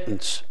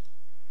repentance.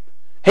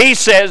 He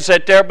says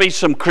that there'll be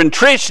some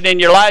contrition in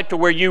your life to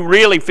where you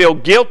really feel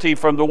guilty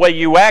from the way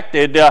you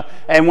acted.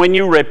 And when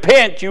you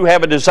repent, you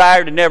have a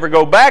desire to never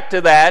go back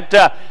to that,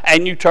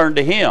 and you turn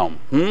to Him.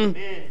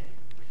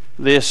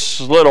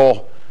 This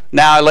little,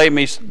 now I lay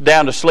me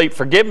down to sleep,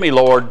 forgive me,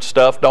 Lord,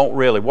 stuff don't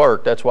really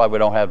work. That's why we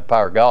don't have the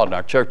power of God in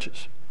our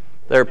churches.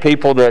 There are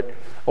people that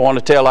want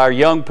to tell our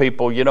young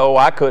people, you know,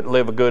 I couldn't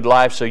live a good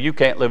life, so you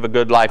can't live a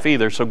good life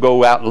either, so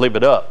go out and live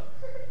it up.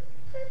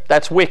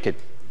 That's wicked.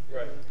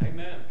 Right.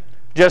 Amen.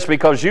 Just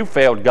because you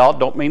failed God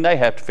don't mean they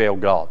have to fail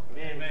God.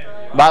 Amen.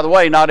 By the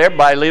way, not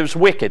everybody lives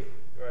wicked.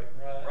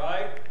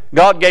 Right.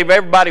 God gave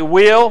everybody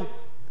will,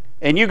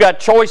 and you got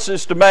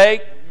choices to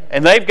make.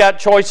 and they've got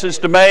choices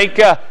to make.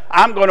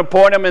 I'm going to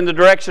point them in the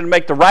direction to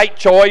make the right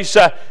choice.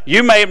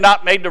 You may have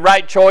not made the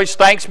right choice.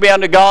 Thanks be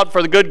unto God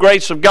for the good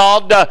grace of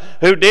God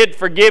who did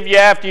forgive you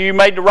after you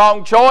made the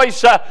wrong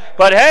choice.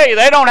 But hey,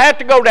 they don't have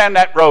to go down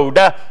that road.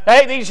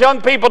 Hey, these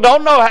young people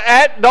don't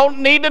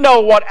need to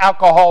know what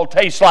alcohol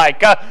tastes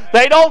like.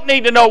 They don't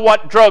need to know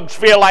what drugs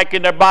feel like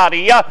in their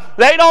body.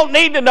 They don't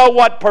need to know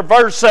what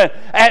perverse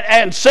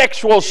and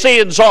sexual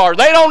sins are.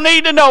 They don't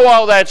need to know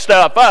all that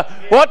stuff.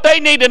 What they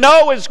need to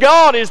know is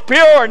God is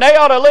pure, and they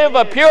ought to live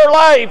a pure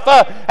life,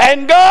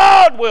 and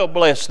God will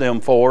bless them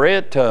for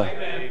it. There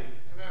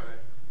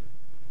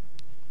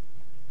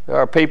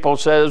are people who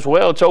says,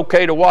 well, it's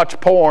okay to watch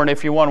porn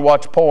if you want to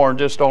watch porn,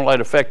 just don't let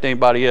it affect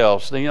anybody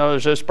else. You know,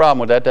 there's this problem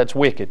with that. That's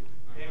wicked.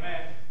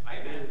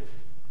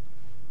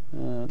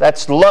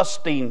 That's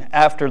lusting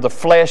after the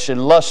flesh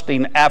and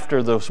lusting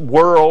after the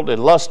world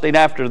and lusting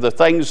after the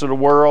things of the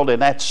world, and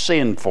that's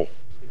sinful.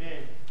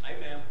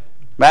 Amen.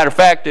 Matter of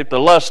fact, if the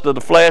lust of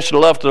the flesh, the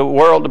lust of the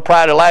world, the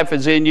pride of life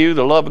is in you,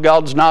 the love of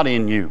God's not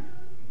in you.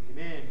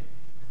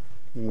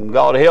 Amen.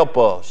 God help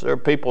us. There are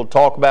people who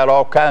talk about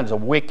all kinds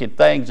of wicked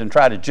things and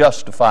try to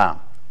justify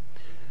them.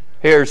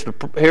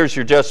 Here's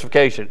your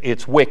justification.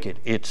 It's wicked.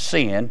 It's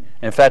sin.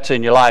 And if that's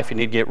in your life, you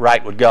need to get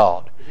right with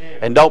God.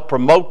 And don't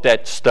promote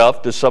that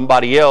stuff to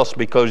somebody else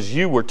because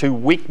you were too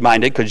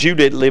weak-minded, because you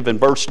didn't live in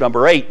verse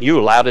number 8 and you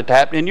allowed it to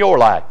happen in your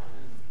life.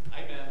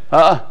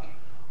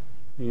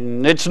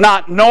 It's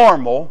not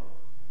normal.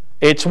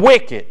 It's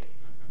wicked.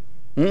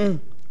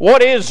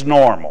 What is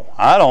normal?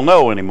 I don't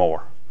know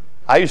anymore.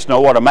 I used to know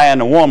what a man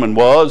and a woman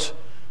was.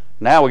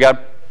 Now we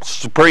got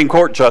Supreme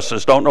Court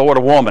justice don't know what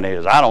a woman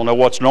is. I don't know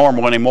what's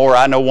normal anymore.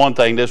 I know one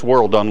thing, this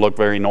world doesn't look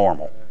very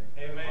normal.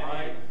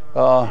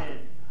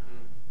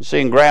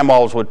 Seeing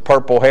grandmas with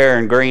purple hair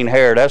and green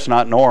hair, that's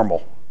not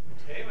normal.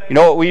 You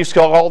know what we used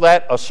to call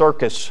that? A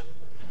circus.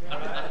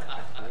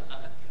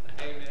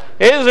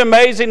 It is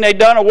amazing they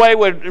done away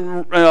with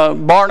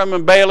Barnum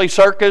and Bailey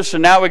Circus,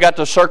 and now we got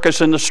the circus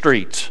in the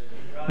streets.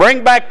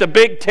 Bring back the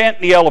big tent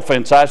and the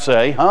elephants, I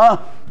say.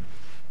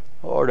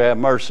 Lord have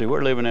mercy,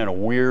 we're living in a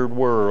weird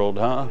world,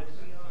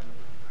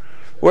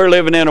 We're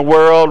living in a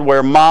world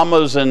where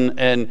mamas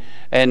and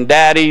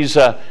daddies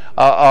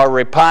are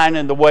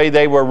repining the way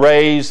they were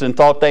raised and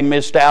thought they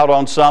missed out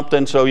on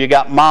something. So you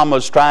got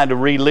mamas trying to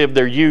relive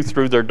their youth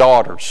through their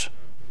daughters.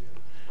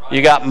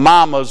 You got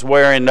mamas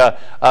wearing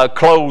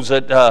clothes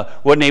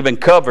that wouldn't even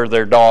cover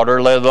their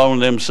daughter, let alone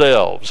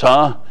themselves,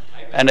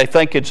 And they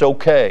think it's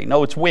okay.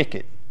 No, it's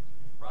wicked.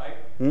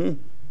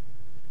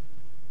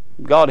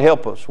 God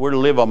help us. We're to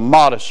live a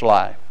modest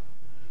life.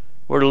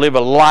 We're to live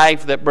a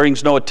life that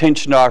brings no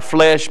attention to our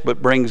flesh,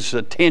 but brings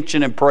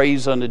attention and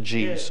praise unto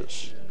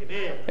Jesus.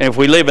 Amen. And if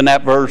we live in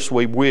that verse,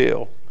 we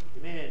will.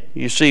 Amen.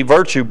 You see,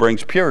 virtue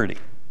brings purity.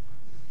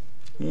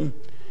 You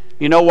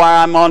know why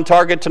I'm on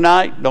target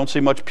tonight? Don't see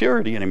much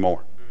purity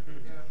anymore.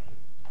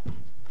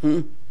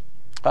 Matter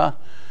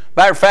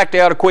of fact, they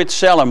ought to quit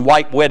selling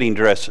white wedding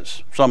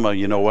dresses. Some of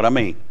you know what I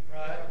mean.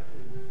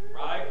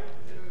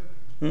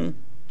 Right.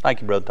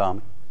 Thank you, Brother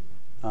Tommy.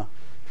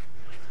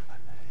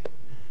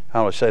 I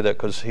only say that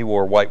because he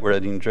wore a white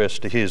wedding dress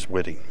to his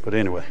wedding. But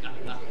anyway,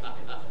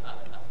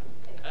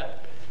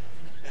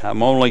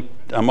 I'm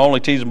only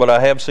teasing, but I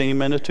have seen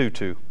him in a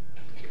tutu.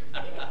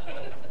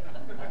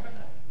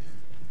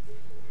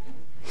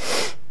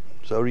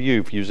 So do you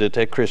if you was at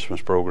that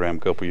Christmas program a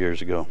couple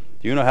years ago.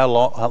 Do you know how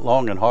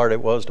long and hard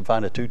it was to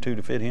find a tutu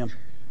to fit him?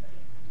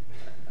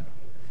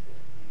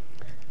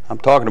 I'm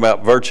talking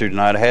about virtue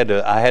tonight. I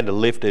had to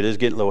lift it. It's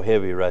getting a little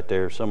heavy right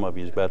there. Some of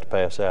you is about to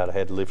pass out. I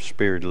had to lift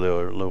spirit a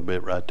little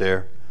bit right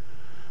there.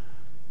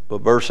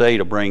 But verse 8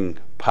 will bring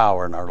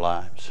power in our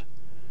lives.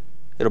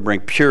 It'll bring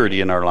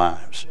purity in our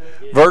lives.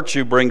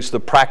 Virtue brings the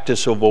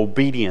practice of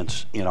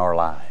obedience in our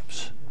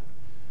lives.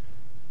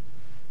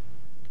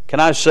 Can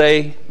I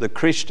say the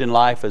Christian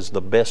life is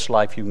the best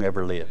life you can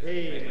ever live?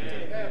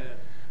 Amen.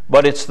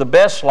 But it's the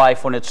best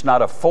life when it's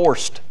not a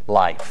forced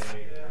life.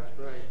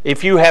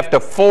 If you have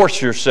to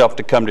force yourself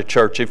to come to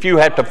church, if you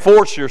have to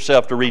force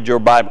yourself to read your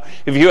Bible,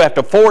 if you have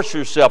to force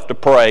yourself to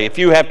pray, if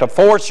you have to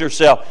force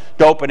yourself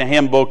to open a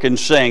hymn book and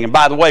sing. And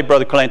by the way,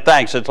 Brother Clint,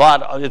 thanks. It's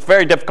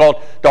very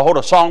difficult to hold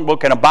a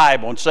songbook and a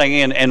Bible and sing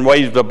in and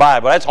wave the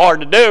Bible. That's hard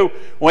to do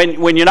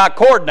when you're not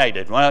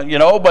coordinated. Well, you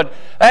know, but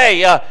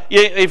hey,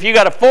 if you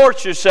got to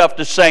force yourself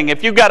to sing,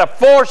 if you got to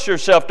force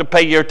yourself to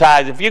pay your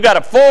tithes, if you got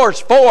to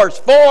force,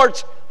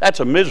 that's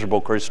a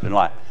miserable Christian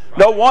life.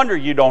 No wonder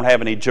you don't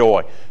have any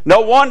joy. No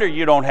wonder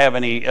you don't have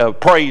any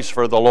praise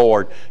for the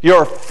Lord.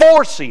 You're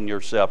forcing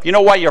yourself. You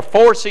know why you're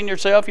forcing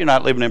yourself? You're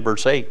not living in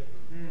verse 8.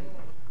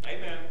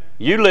 Amen.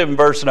 You live in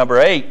verse number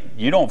 8.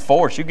 You don't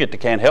force. You get to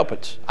can't help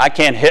it. I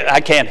can't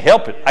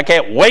help it. I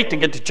can't wait to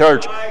get to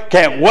church.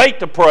 Can't wait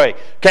to pray.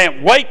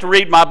 Can't wait to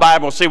read my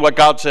Bible and see what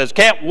God says.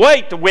 Can't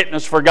wait to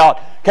witness for God.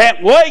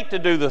 Can't wait to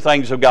do the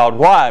things of God.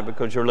 Why?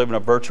 Because you're living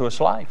a virtuous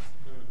life.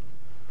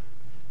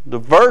 The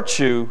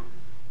virtue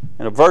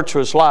and a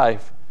virtuous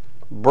life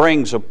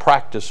brings a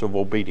practice of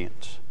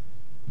obedience.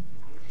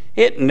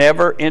 It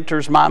never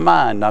enters my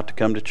mind not to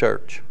come to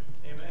church.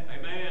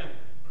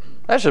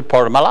 That's just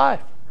part of my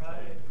life.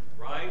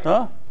 Right.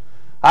 Huh?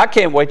 I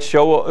can't wait to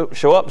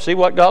show up and see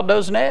what God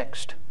does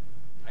next.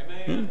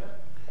 Amen.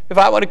 If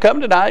I would have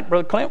come tonight,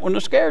 Brother Clint wouldn't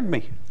have scared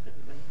me.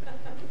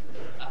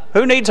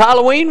 Who needs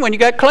Halloween when you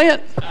got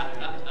Clint?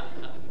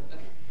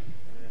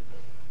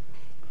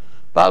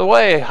 By the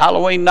way,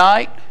 Halloween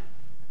night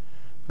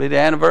be the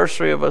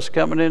anniversary of us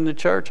coming into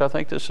church. I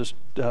think this is,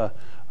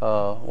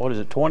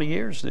 20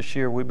 years this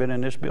year we've been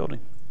in this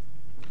building.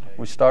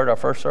 We started, our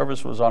first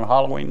service was on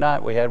Halloween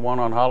night. We had one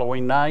on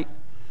Halloween night.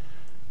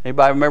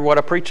 Anybody remember what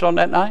I preached on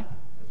that night?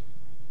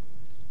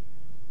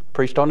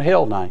 Preached on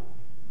Hell night.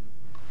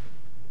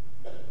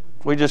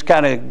 We just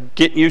kind of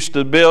getting used to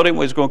the building.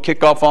 We was going to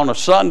kick off on a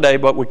Sunday,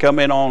 but we come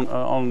in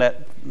on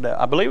that,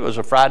 I believe it was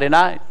a Friday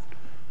night.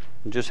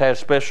 And just had a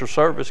special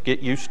service, get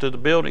used to the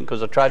building,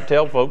 because I tried to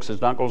tell folks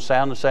it's not going to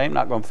sound the same,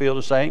 not going to feel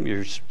the same,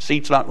 your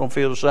seat's not going to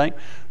feel the same.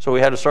 So we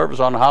had a service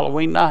on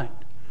Halloween night,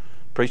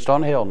 preached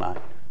on Hell night.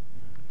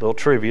 Little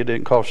trivia,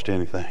 didn't cost you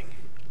anything.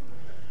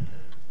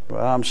 But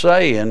I'm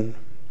saying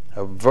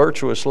a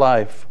virtuous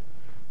life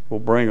will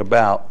bring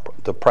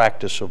about the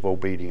practice of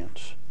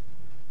obedience.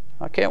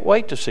 I can't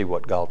wait to see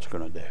what God's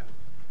going to do.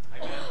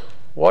 Amen.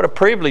 What a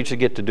privilege to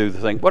get to do the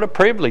thing. What a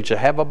privilege to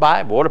have a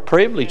Bible. What a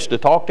privilege to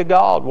talk to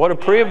God. What a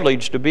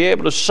privilege to be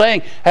able to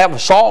sing, have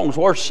songs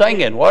worth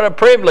singing. What a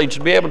privilege to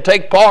be able to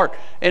take part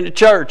in the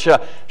church.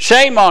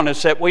 Shame on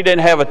us that we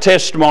didn't have a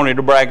testimony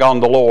to brag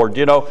on the Lord.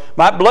 You know,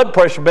 my blood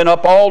pressure been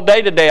up all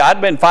day today. I'd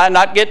been fine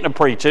not getting to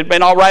preach. It'd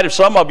been all right if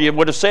some of you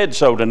would have said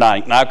so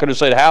tonight. And I could have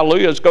said,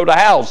 hallelujah, let's go to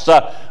house.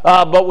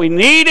 But we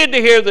needed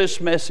to hear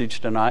this message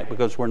tonight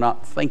because we're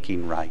not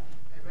thinking right.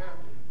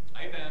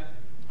 Amen.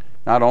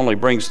 Not only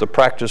brings the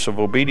practice of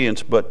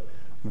obedience, but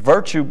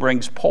virtue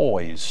brings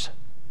poise.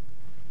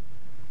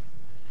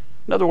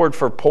 Another word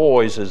for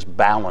poise is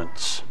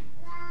balance.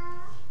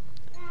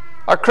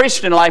 Our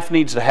Christian life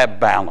needs to have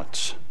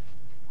balance.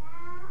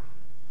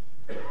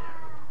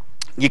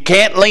 You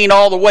can't lean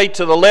all the way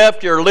to the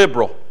left, you're a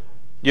liberal.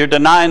 You're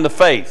denying the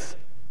faith.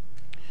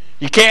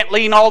 You can't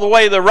lean all the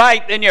way to the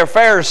right, then you're a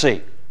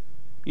Pharisee.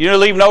 You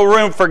leave no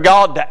room for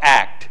God to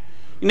act.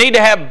 You need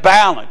to have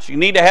balance. You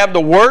need to have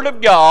the Word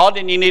of God,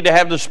 and you need to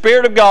have the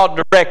Spirit of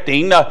God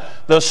directing.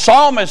 The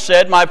psalmist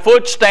said, my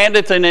foot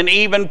standeth in an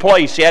even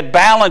place. He had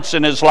balance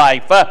in his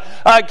life.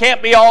 It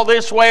can't be all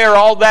this way or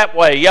all that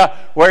way.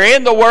 We're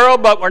in the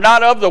world, but we're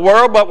not of the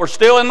world, but we're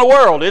still in the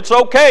world. It's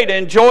okay to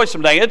enjoy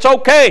something. It's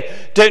okay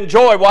to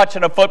enjoy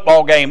watching a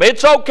football game.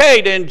 It's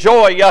okay to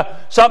enjoy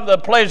some of the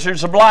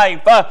pleasures of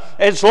life.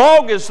 As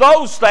long as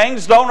those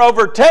things don't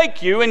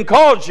overtake you and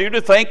cause you to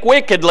think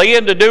wickedly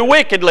and to do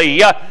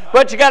wickedly.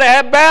 But you got to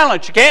have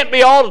balance. You can't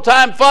be all the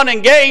time fun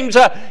and games.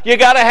 You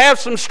got to have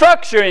some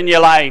structure in your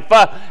life.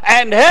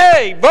 And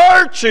hey,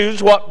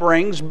 virtue's what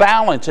brings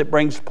balance. It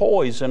brings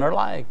poise in our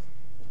life.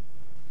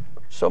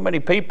 So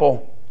many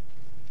people,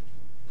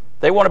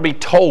 they want to be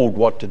told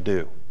what to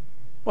do.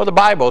 Well, the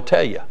Bible will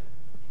tell you.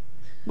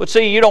 But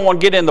see, you don't want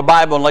to get in the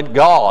Bible and let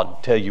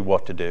God tell you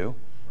what to do.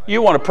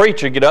 You want a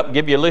preacher to get up and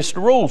give you a list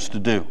of rules to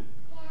do.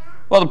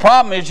 Well, the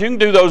problem is you can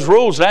do those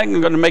rules. That ain't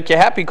going to make you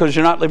happy because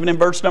you're not living in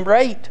verse number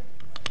 8.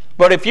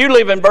 But if you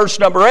live in verse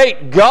number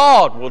 8,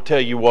 God will tell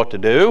you what to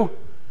do,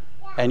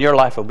 and your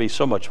life will be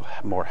so much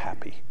more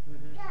happy.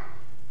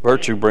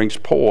 Virtue brings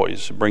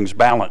poise, it brings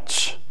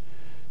balance,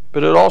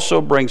 but it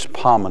also brings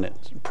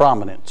prominence.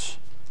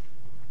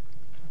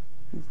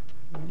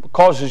 It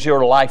causes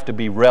your life to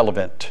be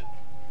relevant,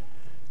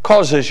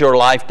 causes your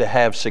life to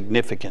have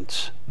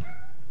significance.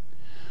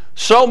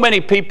 So many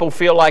people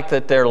feel like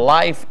that their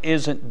life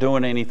isn't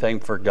doing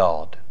anything for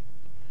God.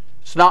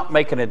 It's not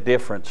making a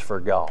difference for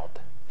God.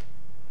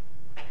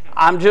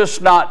 I'm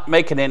just not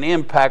making an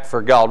impact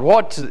for God.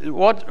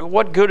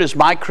 What good is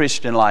my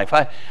Christian life?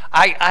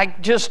 I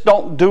just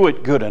don't do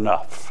it good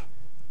enough.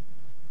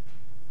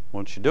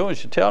 What you're doing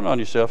is you're telling on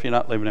yourself you're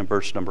not living in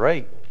verse number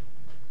 8.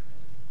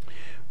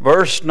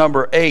 Verse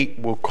number 8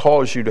 will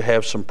cause you to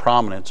have some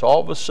prominence.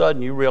 All of a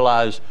sudden you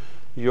realize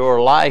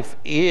your life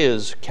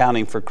is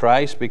counting for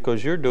Christ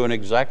because you're doing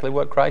exactly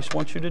what Christ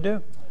wants you to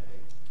do.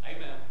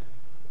 Amen.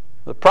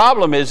 The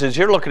problem is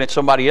you're looking at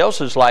somebody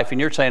else's life and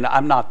you're saying,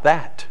 I'm not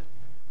that.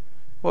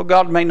 Well,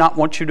 God may not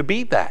want you to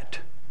be that.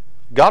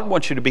 God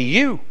wants you to be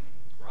you.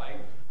 Right.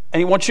 And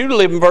He wants you to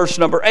live in verse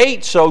number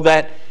 8 so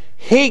that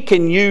He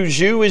can use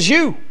you as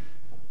you.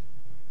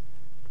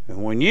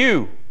 And when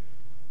you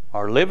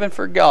are living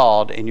for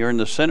God and you're in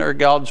the center of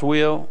God's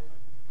will,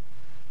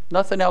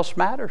 nothing else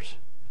matters.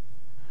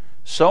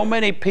 So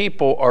many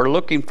people are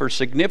looking for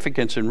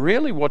significance, and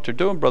really what they're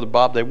doing, Brother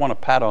Bob, they want a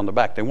pat on the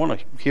back. They want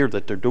to hear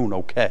that they're doing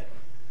okay.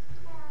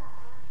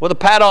 Well, the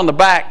pat on the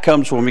back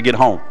comes when we get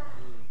home.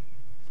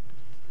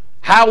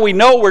 How we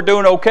know we're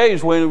doing okay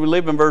is when we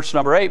live in verse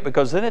number 8,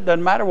 because then it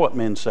doesn't matter what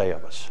men say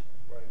of us.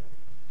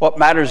 What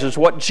matters is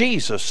what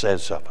Jesus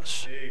says of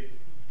us.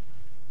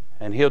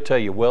 And He'll tell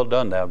you, well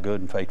done, thou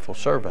good and faithful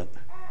servant,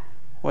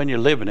 when you're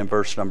living in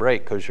verse number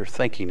 8, because your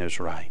thinking is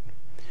right.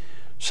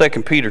 2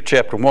 Peter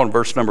chapter 1,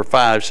 verse number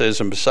 5 says,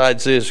 and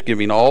besides this,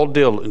 giving all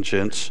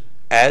diligence,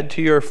 add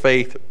to your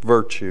faith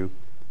virtue,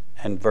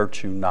 and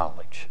virtue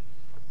knowledge.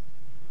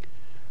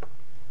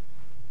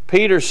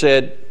 Peter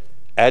said,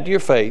 add to your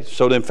faith.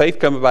 So then faith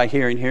cometh by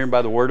hearing, hearing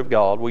by the word of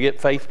God. We get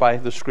faith by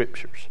the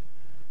Scriptures.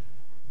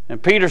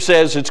 And Peter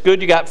says, it's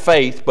good you got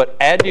faith, but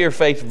add to your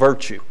faith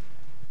virtue.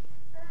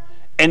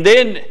 And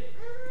then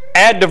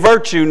add to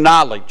virtue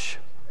knowledge.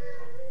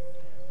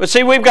 But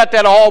see, we've got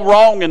that all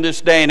wrong in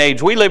this day and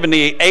age. We live in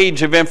the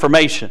age of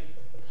information.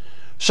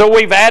 So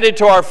we've added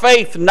to our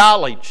faith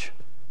knowledge.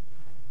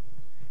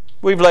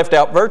 We've left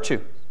out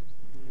virtue.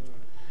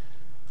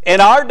 In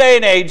our day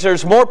and age,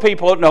 there's more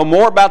people that know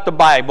more about the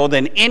Bible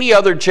than any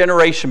other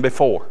generation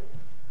before.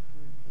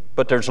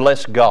 But there's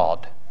less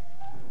God.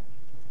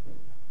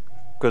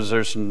 Because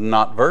there's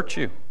not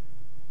virtue.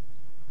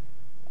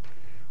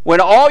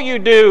 When all you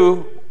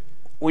do,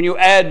 when you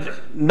add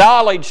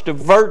knowledge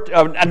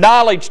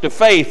to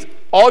faith,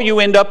 all you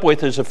end up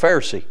with is a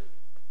Pharisee.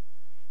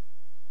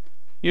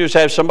 You just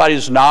have somebody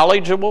who's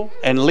knowledgeable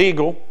and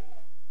legal,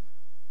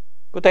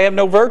 but they have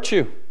no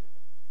virtue.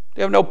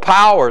 They have no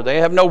power. They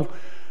have no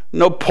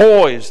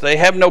poise. They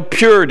have no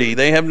purity.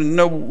 They have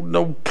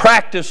no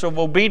practice of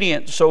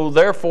obedience. So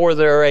therefore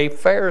they're a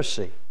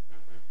Pharisee.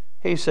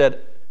 He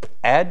said,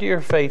 add to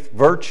your faith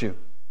virtue.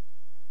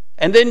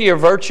 And then your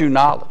virtue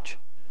knowledge.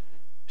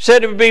 He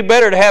said it would be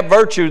better to have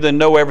virtue than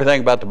know everything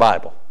about the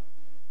Bible.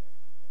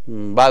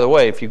 By the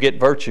way, if you get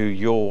virtue,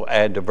 you'll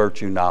add to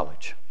virtue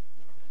knowledge.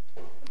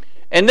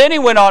 And then he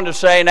went on to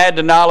say, and add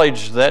to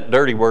knowledge that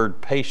dirty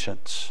word,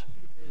 patience.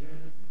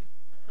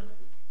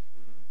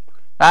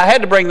 Now, I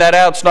had to bring that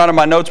out. It's not in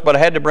my notes, but I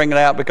had to bring it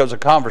out because of a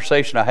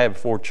conversation I had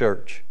before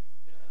church.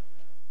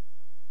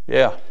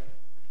 Yeah.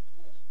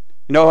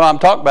 You know who I'm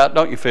talking about,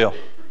 don't you, Phil?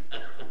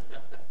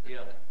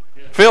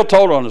 Phil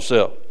told on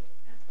himself.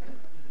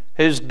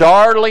 His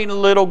darling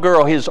little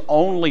girl, his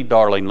only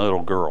darling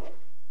little girl,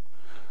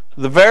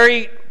 the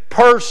very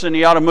person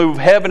he ought to move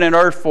heaven and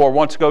earth for,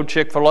 wants to go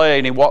Chick-fil-A,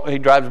 and he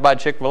drives by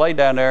Chick-fil-A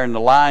down there, and the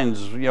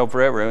line's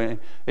forever.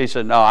 He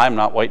said, no, I'm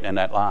not waiting in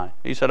that line.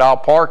 He said, I'll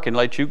park and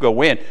let you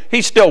go in.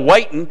 He's still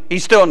waiting.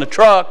 He's still in the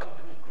truck.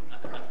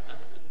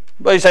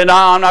 But he said, no,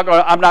 I'm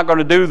not going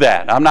to do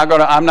that. I'm not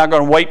going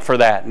to wait for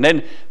that.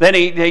 And then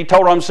he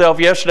told himself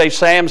yesterday,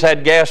 Sam's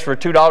had gas for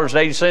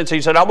 $2.80.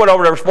 He said, I went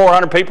over there, there was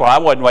 400 people. I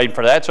wasn't waiting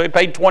for that. So he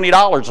paid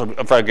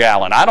 $20 for a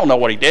gallon. I don't know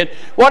what he did.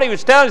 What he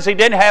was telling us, he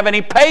didn't have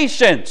any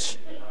patience.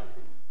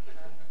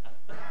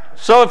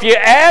 So if you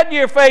add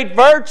your faith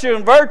virtue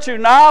and virtue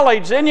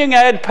knowledge, then you can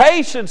add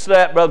patience to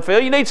that, Brother Phil.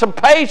 You need some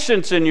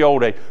patience in your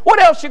old age. What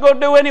else are you going to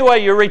do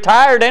anyway? You're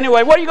retired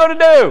anyway. What are you going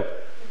to do?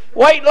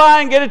 Wait in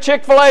line, get a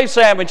Chick-fil-A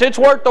sandwich. It's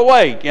worth the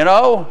wait, you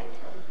know.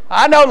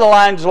 I know the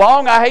line's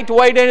long. I hate to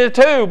wait in it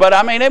too, but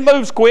I mean, it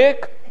moves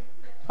quick.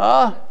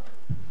 You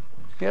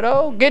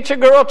know, get your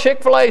girl a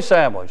Chick-fil-A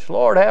sandwich.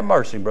 Lord have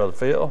mercy, Brother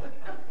Phil.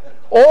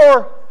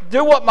 Or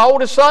do what my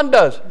oldest son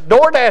does.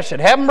 DoorDash it.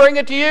 Have them bring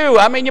it to you.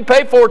 I mean, you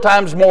pay 4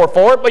 times more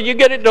for it, but you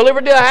get it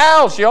delivered to the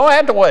house. You don't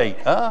have to wait.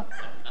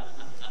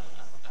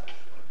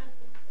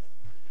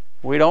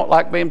 We don't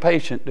like being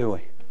patient, do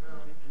we?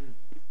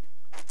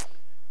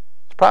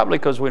 It's probably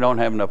because we don't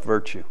have enough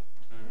virtue.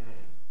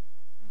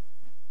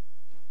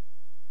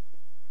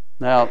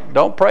 Now,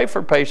 don't pray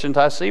for patience.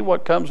 I see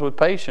what comes with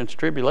patience,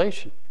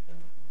 tribulation.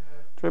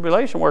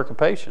 Tribulation work of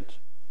patience.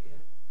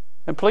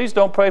 And please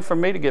don't pray for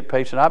me to get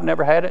patient. I've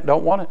never had it,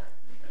 don't want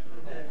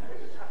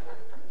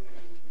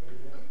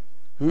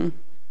it.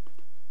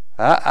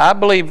 I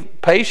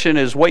believe patient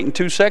is waiting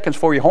 2 seconds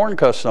before you horn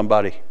cuss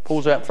somebody.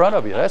 Pulls out in front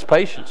of you. That's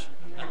patience.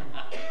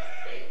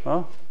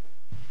 Huh?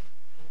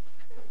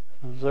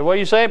 So what are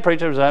you saying,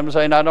 preacher? I'm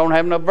saying I don't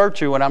have enough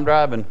virtue when I'm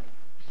driving.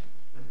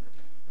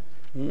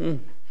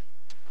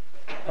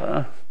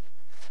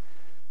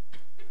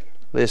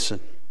 Listen.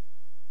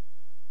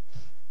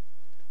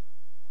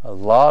 A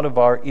lot of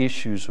our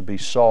issues will be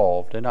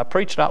solved. And I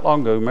preached not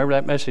long ago, remember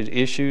that message?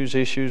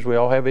 Issues, we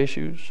all have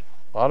issues.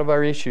 A lot of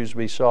our issues will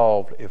be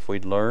solved if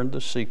we'd learned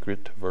the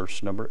secret to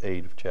verse number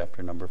 8 of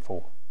chapter number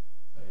 4.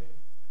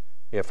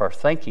 If our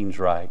thinking's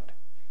right,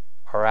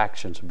 our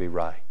actions will be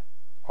right.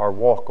 Our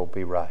walk will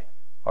be right.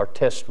 Our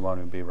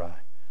testimony will be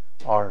right.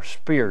 Our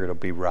spirit will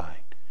be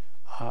right.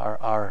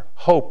 Our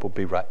hope will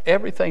be right.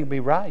 Everything will be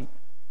right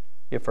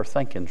if our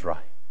thinking's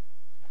right.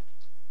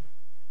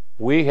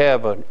 We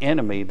have an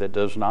enemy that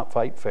does not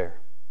fight fair.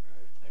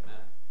 Amen.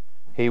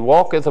 He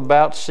walketh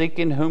about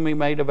seeking whom he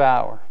may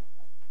devour.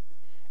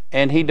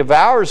 And he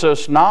devours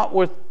us not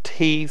with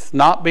teeth,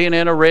 not being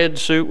in a red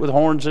suit with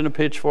horns and a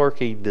pitchfork.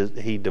 He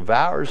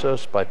devours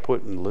us by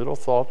putting little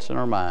thoughts in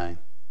our mind.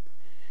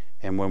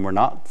 And when we're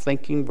not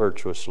thinking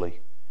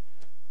virtuously,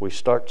 we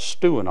start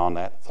stewing on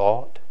that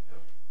thought.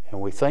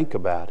 And we think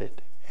about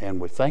it. And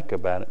we think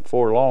about it.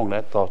 Before long,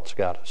 that thought's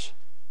got us.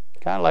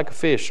 Kind of like a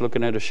fish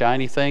looking at a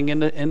shiny thing in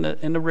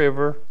the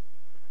river.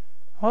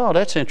 Oh,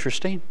 that's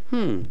interesting.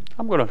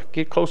 I'm going to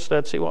get close to that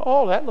and see, well,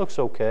 oh, that looks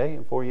okay.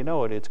 And before you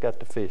know it, it's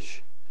got the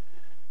fish.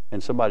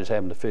 And somebody's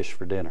having the fish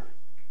for dinner.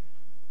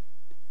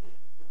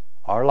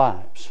 Our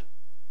lives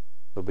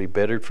will be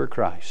bettered for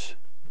Christ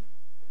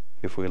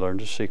if we learn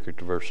the secret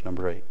to verse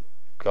number 8.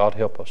 God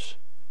help us.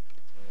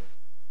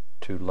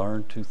 to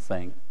learn to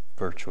think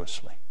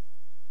virtuously.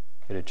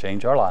 It'll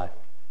change our life.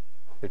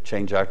 It'll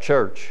change our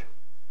church.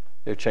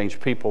 It'll change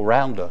people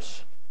around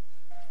us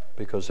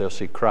because they'll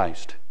see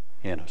Christ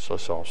in us.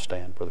 Let's all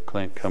stand. Brother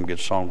Clint, come get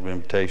a song of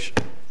invitation.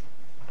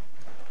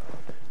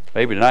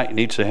 Maybe tonight you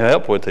need some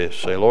help with this.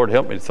 Say, Lord,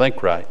 help me to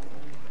think right.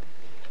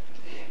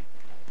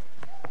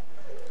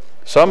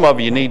 Some of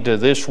you need to,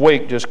 this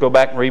week, just go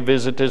back and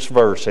revisit this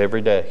verse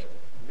every day.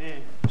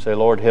 Amen. Say,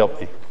 Lord, help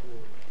me.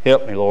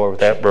 Help me, Lord, with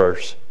that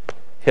verse.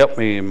 Help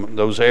me in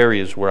those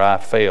areas where I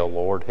fail,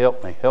 Lord.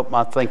 Help me. Help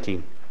my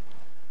thinking.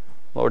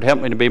 Lord,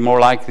 help me to be more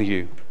like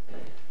you.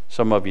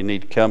 Some of you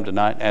need to come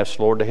tonight and ask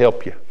the Lord to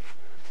help you.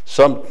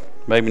 Some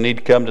maybe need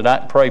to come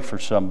tonight and pray for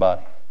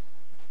somebody.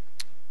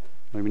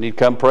 Maybe you need to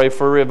come pray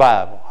for a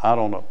revival. I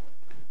don't know.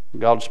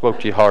 God spoke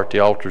to your heart. The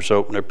altar's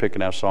open. They're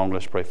picking out a song.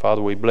 Let's pray.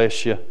 Father, we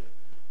bless you.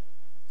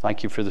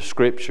 Thank you for the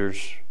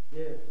scriptures.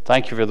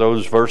 Thank you for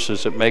those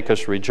verses that make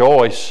us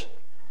rejoice.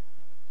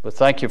 But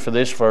thank you for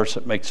this verse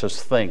that makes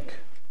us think.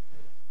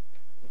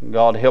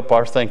 God, help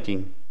our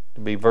thinking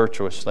to be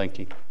virtuous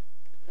thinking.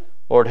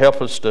 Lord,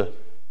 help us to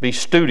be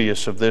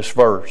studious of this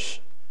verse.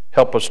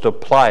 Help us to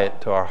apply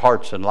it to our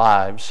hearts and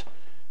lives.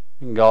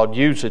 And God,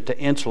 use it to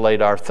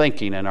insulate our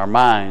thinking and our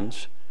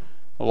minds.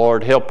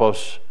 Lord, help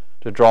us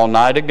to draw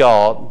nigh to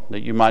God,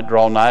 that you might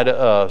draw nigh to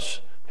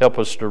us. Help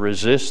us to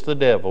resist the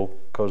devil,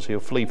 because he'll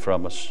flee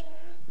from us.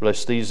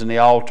 Bless these in the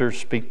altar.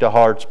 Speak to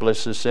hearts.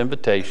 Bless this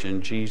invitation.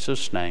 In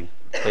Jesus' name,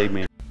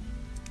 amen.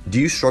 Do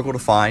you struggle to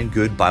find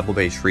good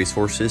Bible-based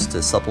resources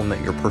to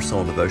supplement your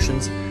personal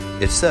devotions?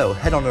 If so,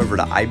 head on over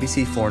to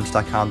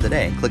ibcflorence.com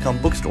today and click on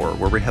Bookstore,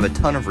 where we have a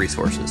ton of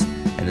resources.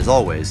 And as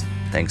always,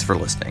 thanks for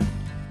listening.